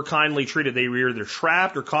fish that were kindly treated. They were either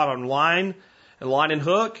trapped or caught on line and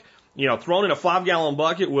hook, thrown in a 5-gallon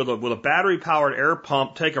bucket with a battery-powered air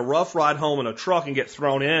pump, take a rough ride home in a truck and get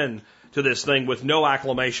thrown in to this thing with no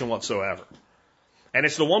acclimation whatsoever. And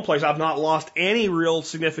it's the one place I've not lost any real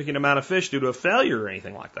significant amount of fish due to a failure or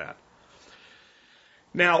anything like that.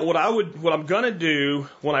 Now, what I'm going to do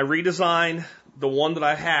when I redesign the one that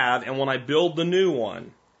I have, and when I build the new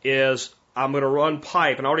one, is I'm going to run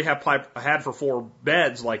pipe, and I already have pipe I had for 4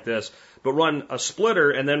 beds like this, but run a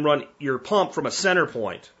splitter and then run your pump from a center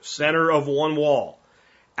point, center of one wall,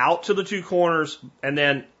 out to the 2 corners, and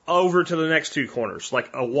then over to the next 2 corners, like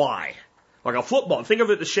a Y, like a football. Think of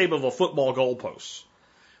it the shape of a football goalpost.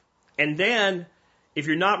 And then, if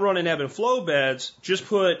you're not running ebb and flow beds, just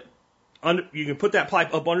you can put that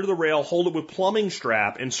pipe up under the rail, hold it with plumbing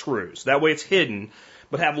strap and screws. That way it's hidden,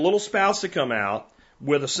 but have little spouts that come out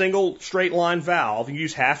with a single straight line valve. You can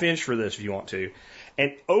use 1/2 inch for this if you want to,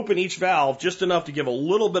 and open each valve just enough to give a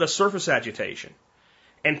little bit of surface agitation,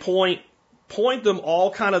 and point them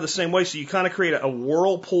all kind of the same way, so you kind of create a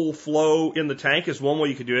whirlpool flow in the tank is one way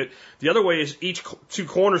you could do it. The other way is each 2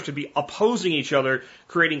 corners could be opposing each other,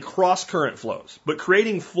 creating cross current flows. But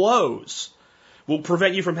creating flows will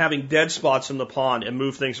prevent you from having dead spots in the pond and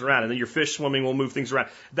move things around, and then your fish swimming will move things around.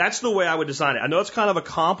 That's the way I would design it. I know it's kind of a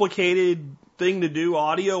complicated thing to do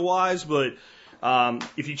audio-wise, but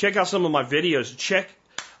if you check out some of my videos,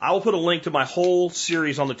 I will put a link to my whole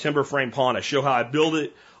series on the timber frame pond. I show how I build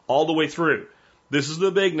it all the way through. This is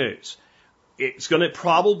the big news. It's going to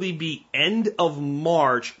probably be end of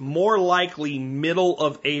March, more likely middle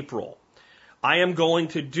of April. I am going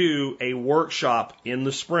to do a workshop in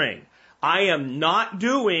the spring. I am not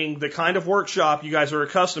doing the kind of workshop you guys are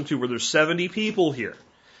accustomed to where there's 70 people here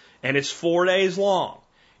and it's 4 days long.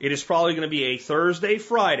 It is probably going to be a Thursday,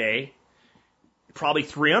 Friday, probably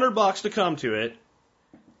 $300 to come to it,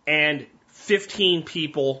 and 15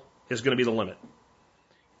 people is going to be the limit.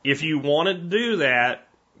 If you want to do that,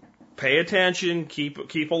 pay attention,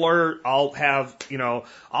 keep alert. I'll have,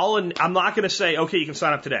 I'm not going to say, okay, you can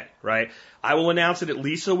sign up today, right? I will announce it at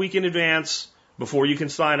least a week in advance before you can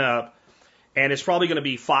sign up. And it's probably going to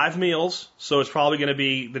be 5 meals. So it's probably going to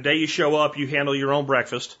be the day you show up, you handle your own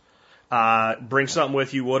breakfast, bring something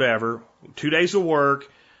with you, whatever. 2 days of work.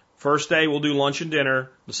 First day we'll do lunch and dinner.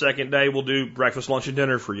 The second day we'll do breakfast, lunch, and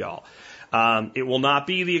dinner for y'all. It will not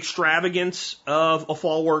be the extravagance of a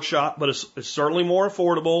fall workshop, but it's certainly more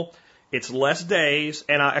affordable. It's less days,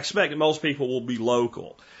 and I expect that most people will be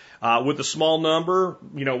local. With a small number,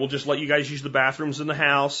 we'll just let you guys use the bathrooms in the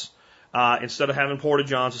house instead of having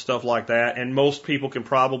porta-johns and stuff like that. And most people can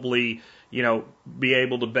probably, be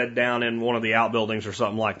able to bed down in one of the outbuildings or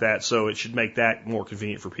something like that. So it should make that more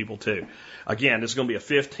convenient for people too. Again, this is going to be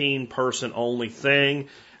a 15-person only thing.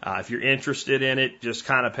 If you're interested in it, just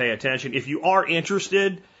kind of pay attention. If you are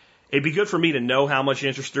interested, it'd be good for me to know how much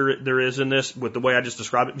interest there is in this with the way I just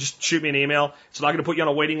described it. Just shoot me an email. It's not going to put you on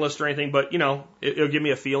a waiting list or anything, but, it'll give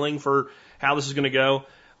me a feeling for how this is going to go.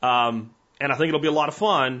 And I think it'll be a lot of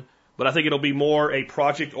fun, but I think it'll be more a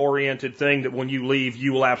project-oriented thing that when you leave,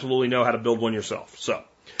 you will absolutely know how to build one yourself. So,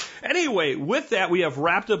 anyway, with that, we have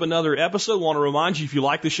wrapped up another episode. I want to remind you, if you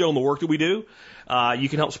like the show and the work that we do, you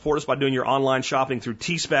can help support us by doing your online shopping through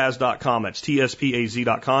tspaz.com. That's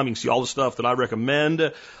tspaz.com. You can see all the stuff that I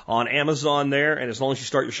recommend on Amazon there. And as long as you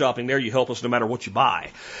start your shopping there, you help us no matter what you buy.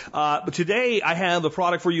 But today I have a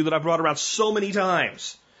product for you that I brought around so many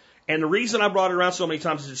times. And the reason I brought it around so many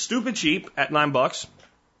times is it's stupid cheap at $9.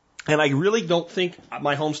 And I really don't think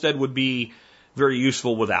my homestead would be very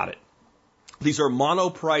useful without it. These are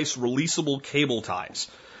monoprice releasable cable ties.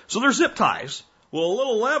 So they're zip ties. Well, a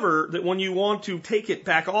little lever that when you want to take it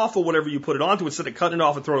back off of whatever you put it onto, instead of cutting it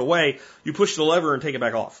off and throw it away, you push the lever and take it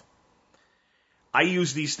back off. I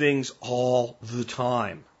use these things all the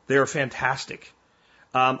time. They are fantastic.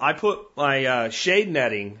 I put my shade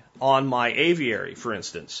netting on my aviary, for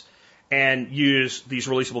instance, and use these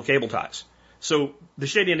releasable cable ties. So the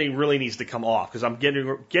shade netting really needs to come off because I'm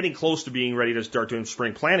getting close to being ready to start doing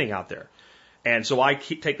spring planting out there. And so I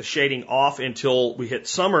take the shading off until we hit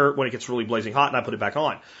summer when it gets really blazing hot, and I put it back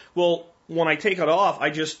on. Well, when I take it off,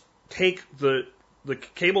 I just take the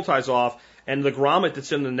cable ties off and the grommet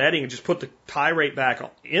that's in the netting and just put the tie rate back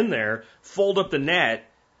in there, fold up the net,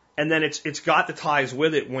 and then it's got the ties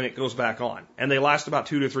with it when it goes back on. And they last about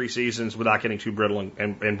 2 to 3 seasons without getting too brittle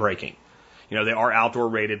and breaking. They are outdoor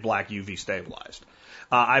rated, black UV stabilized.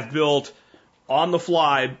 I've built on the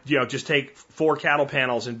fly, just take 4 cattle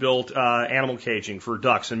panels and built animal caging for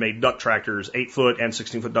ducks and made duck tractors, 8-foot and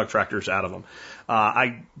 16-foot duck tractors out of them.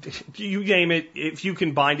 You name it, if you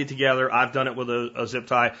can bind it together, I've done it with a zip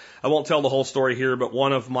tie. I won't tell the whole story here, but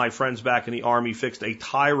one of my friends back in the Army fixed a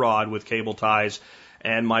tie rod with cable ties,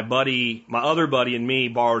 and my other buddy and me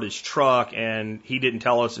borrowed his truck, and he didn't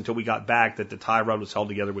tell us until we got back that the tie rod was held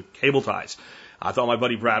together with cable ties. I thought my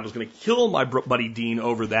buddy Brad was going to kill my buddy Dean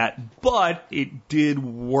over that, but it did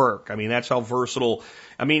work. I mean, that's how versatile.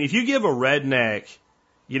 I mean, if you give a redneck,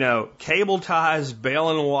 cable ties,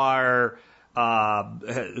 baling wire, duct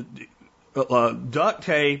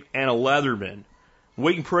tape and a Leatherman,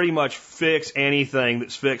 we can pretty much fix anything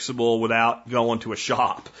that's fixable without going to a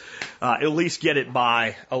shop. At least get it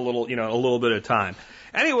by a little bit of time.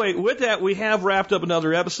 Anyway, with that, we have wrapped up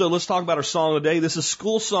another episode. Let's talk about our song of the day. This is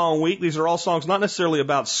School Song Week. These are all songs not necessarily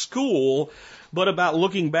about school, but about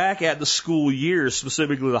looking back at the school years,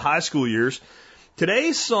 specifically the high school years.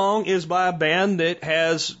 Today's song is by a band that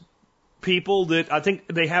has people that I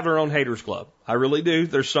think they have their own haters club. I really do.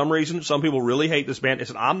 There's some reason some people really hate this band.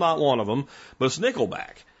 I'm not one of them, but it's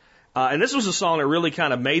Nickelback. And this was a song that really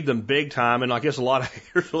kind of made them big time, and I guess a lot of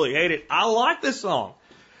haters really hate it. I like this song.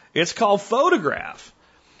 It's called Photograph.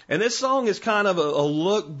 And this song is kind of a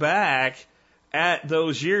look back at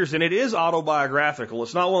those years, and it is autobiographical.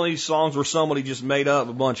 It's not one of these songs where somebody just made up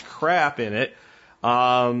a bunch of crap in it.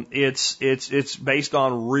 It's based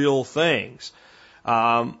on real things.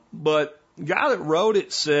 But the guy that wrote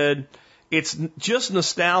it said it's just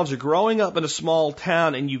nostalgia, growing up in a small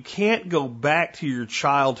town and you can't go back to your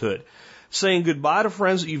childhood, saying goodbye to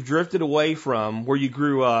friends that you've drifted away from, where you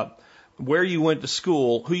grew up, where you went to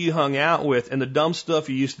school, who you hung out with, and the dumb stuff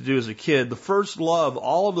you used to do as a kid, the first love,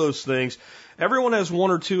 all of those things. Everyone has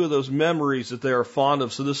one or two of those memories that they are fond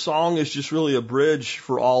of, so this song is just really a bridge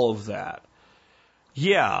for all of that.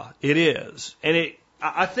 Yeah, it is. And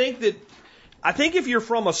I think if you're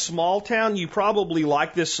from a small town, you probably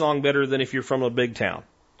like this song better than if you're from a big town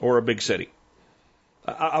or a big city.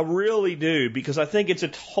 I really do, because I think it's a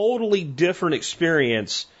totally different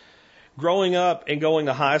experience growing up and going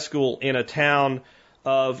to high school in a town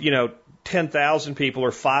of, 10,000 people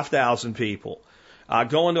or 5,000 people.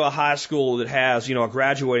 Going to a high school that has, a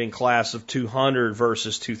graduating class of 200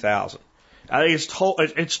 versus 2,000. I think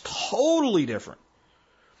it's totally different.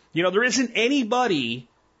 There isn't anybody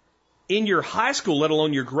in your high school, let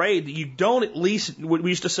alone your grade, that you don't at least, we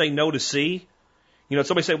used to say no to see.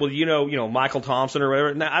 Somebody say, well, Michael Thompson or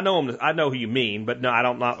whatever. Now, I know who you mean, but no,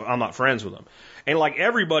 I'm not friends with him. And like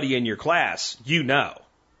everybody in your class, you know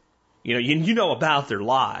about their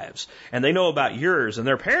lives, and they know about yours, and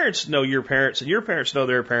their parents know your parents, and your parents know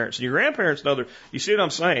their parents, and your grandparents know you see what I'm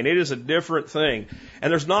saying? It is a different thing.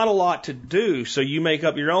 And there's not a lot to do, so you make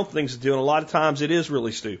up your own things to do, and a lot of times it is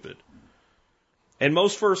really stupid. And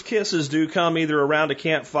most first kisses do come either around a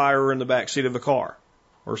campfire or in the back seat of a car,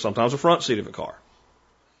 or sometimes the front seat of a car.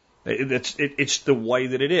 It's the way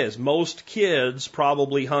that it is. Most kids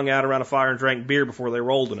probably hung out around a fire and drank beer before they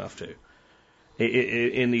were old enough to.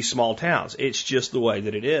 In these small towns, it's just the way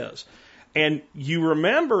that it is. And you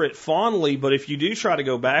remember it fondly, but if you do try to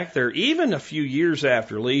go back there, even a few years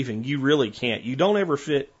after leaving, you really can't. You don't ever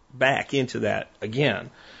fit back into that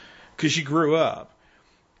again because you grew up.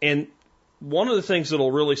 And one of the things that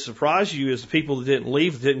will really surprise you is the people that didn't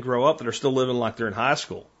leave, that didn't grow up, that are still living like they're in high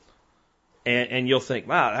school. And you'll think,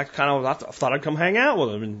 wow, I thought I'd come hang out with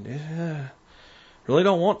them, and really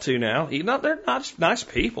don't want to now. They're not nice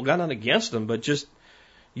people, got nothing against them, but just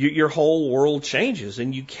your whole world changes,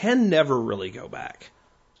 and you can never really go back.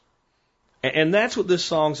 And that's what this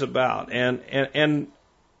song's about. And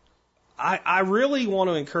I really want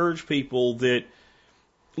to encourage people that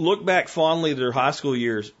look back fondly to their high school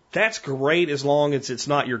years. That's great as long as it's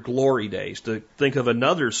not your glory days. To think of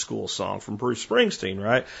another school song from Bruce Springsteen,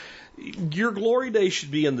 right? Your glory days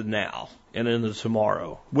should be in the now and in the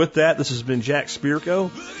tomorrow. With that, this has been Jack Spirko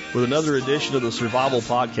with another edition of the Survival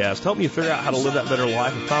Podcast, helping you figure out how to live that better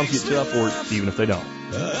life if times get tough, or even if they don't.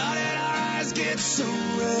 Our eyes get so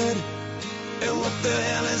red, and what the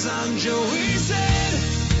hell is on Joey's head?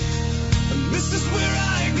 And this is where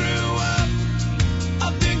I grew up.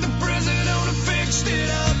 I think the president owner fixed it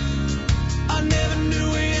up. I never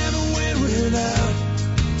knew we ever went without.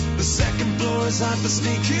 The second floor is hot for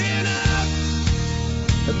sneaking up.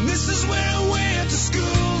 And this is where I went to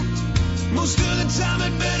school. Most of the time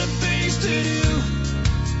had better things to do.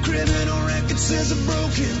 Criminal record says I've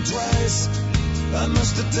broken twice. I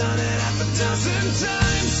must have done it half a dozen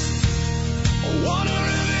times. I wonder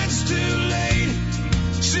if it's too late.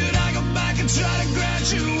 Should I go back and try to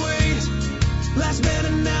graduate? Life's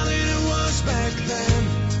better now than it was back then.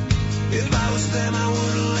 If I was them, I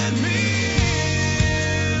wouldn't let me in.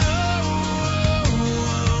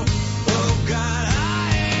 Oh, God,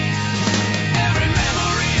 every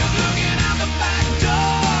memory of looking out the back door.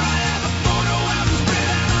 I have a photo album spread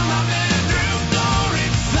out on my bedroom floor.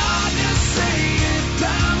 It's hard to say it,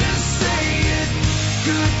 time to say it.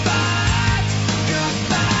 Goodbye,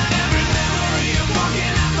 goodbye. Every memory of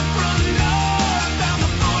walking out the front door. I found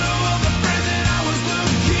the photo of the friend that I was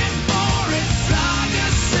looking for. It's hard to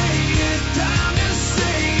say it, time to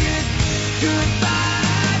say it.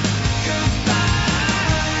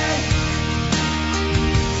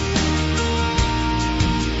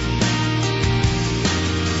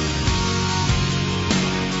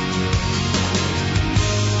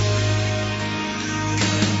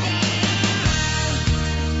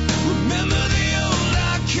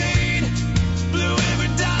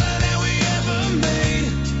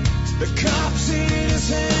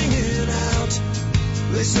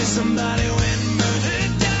 somebody went and burned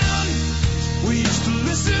it down. We used to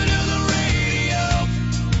listen to the radio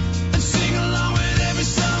and sing along with every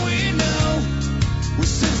song we know. We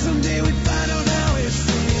said someday we'd find out how it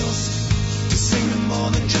feels to sing to more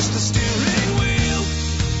than just a steering wheel.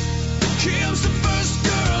 Kim's the first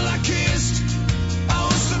girl I kissed. I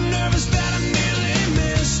was so nervous that I nearly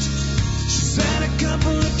missed. She's had a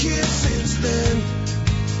couple of kids since then.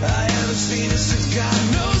 I haven't seen her since God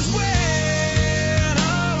knows when.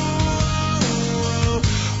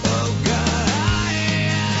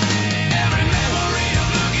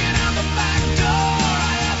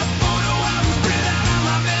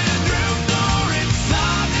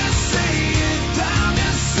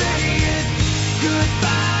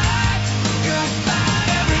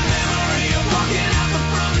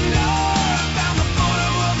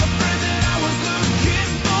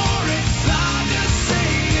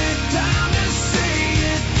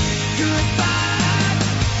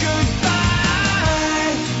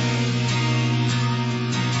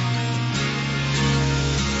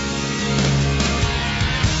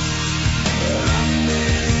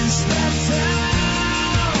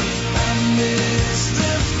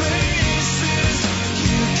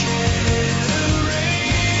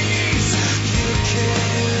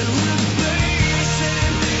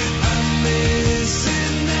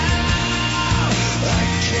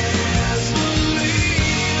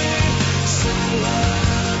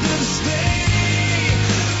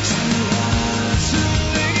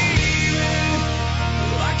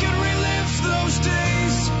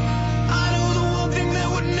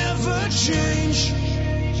 Change.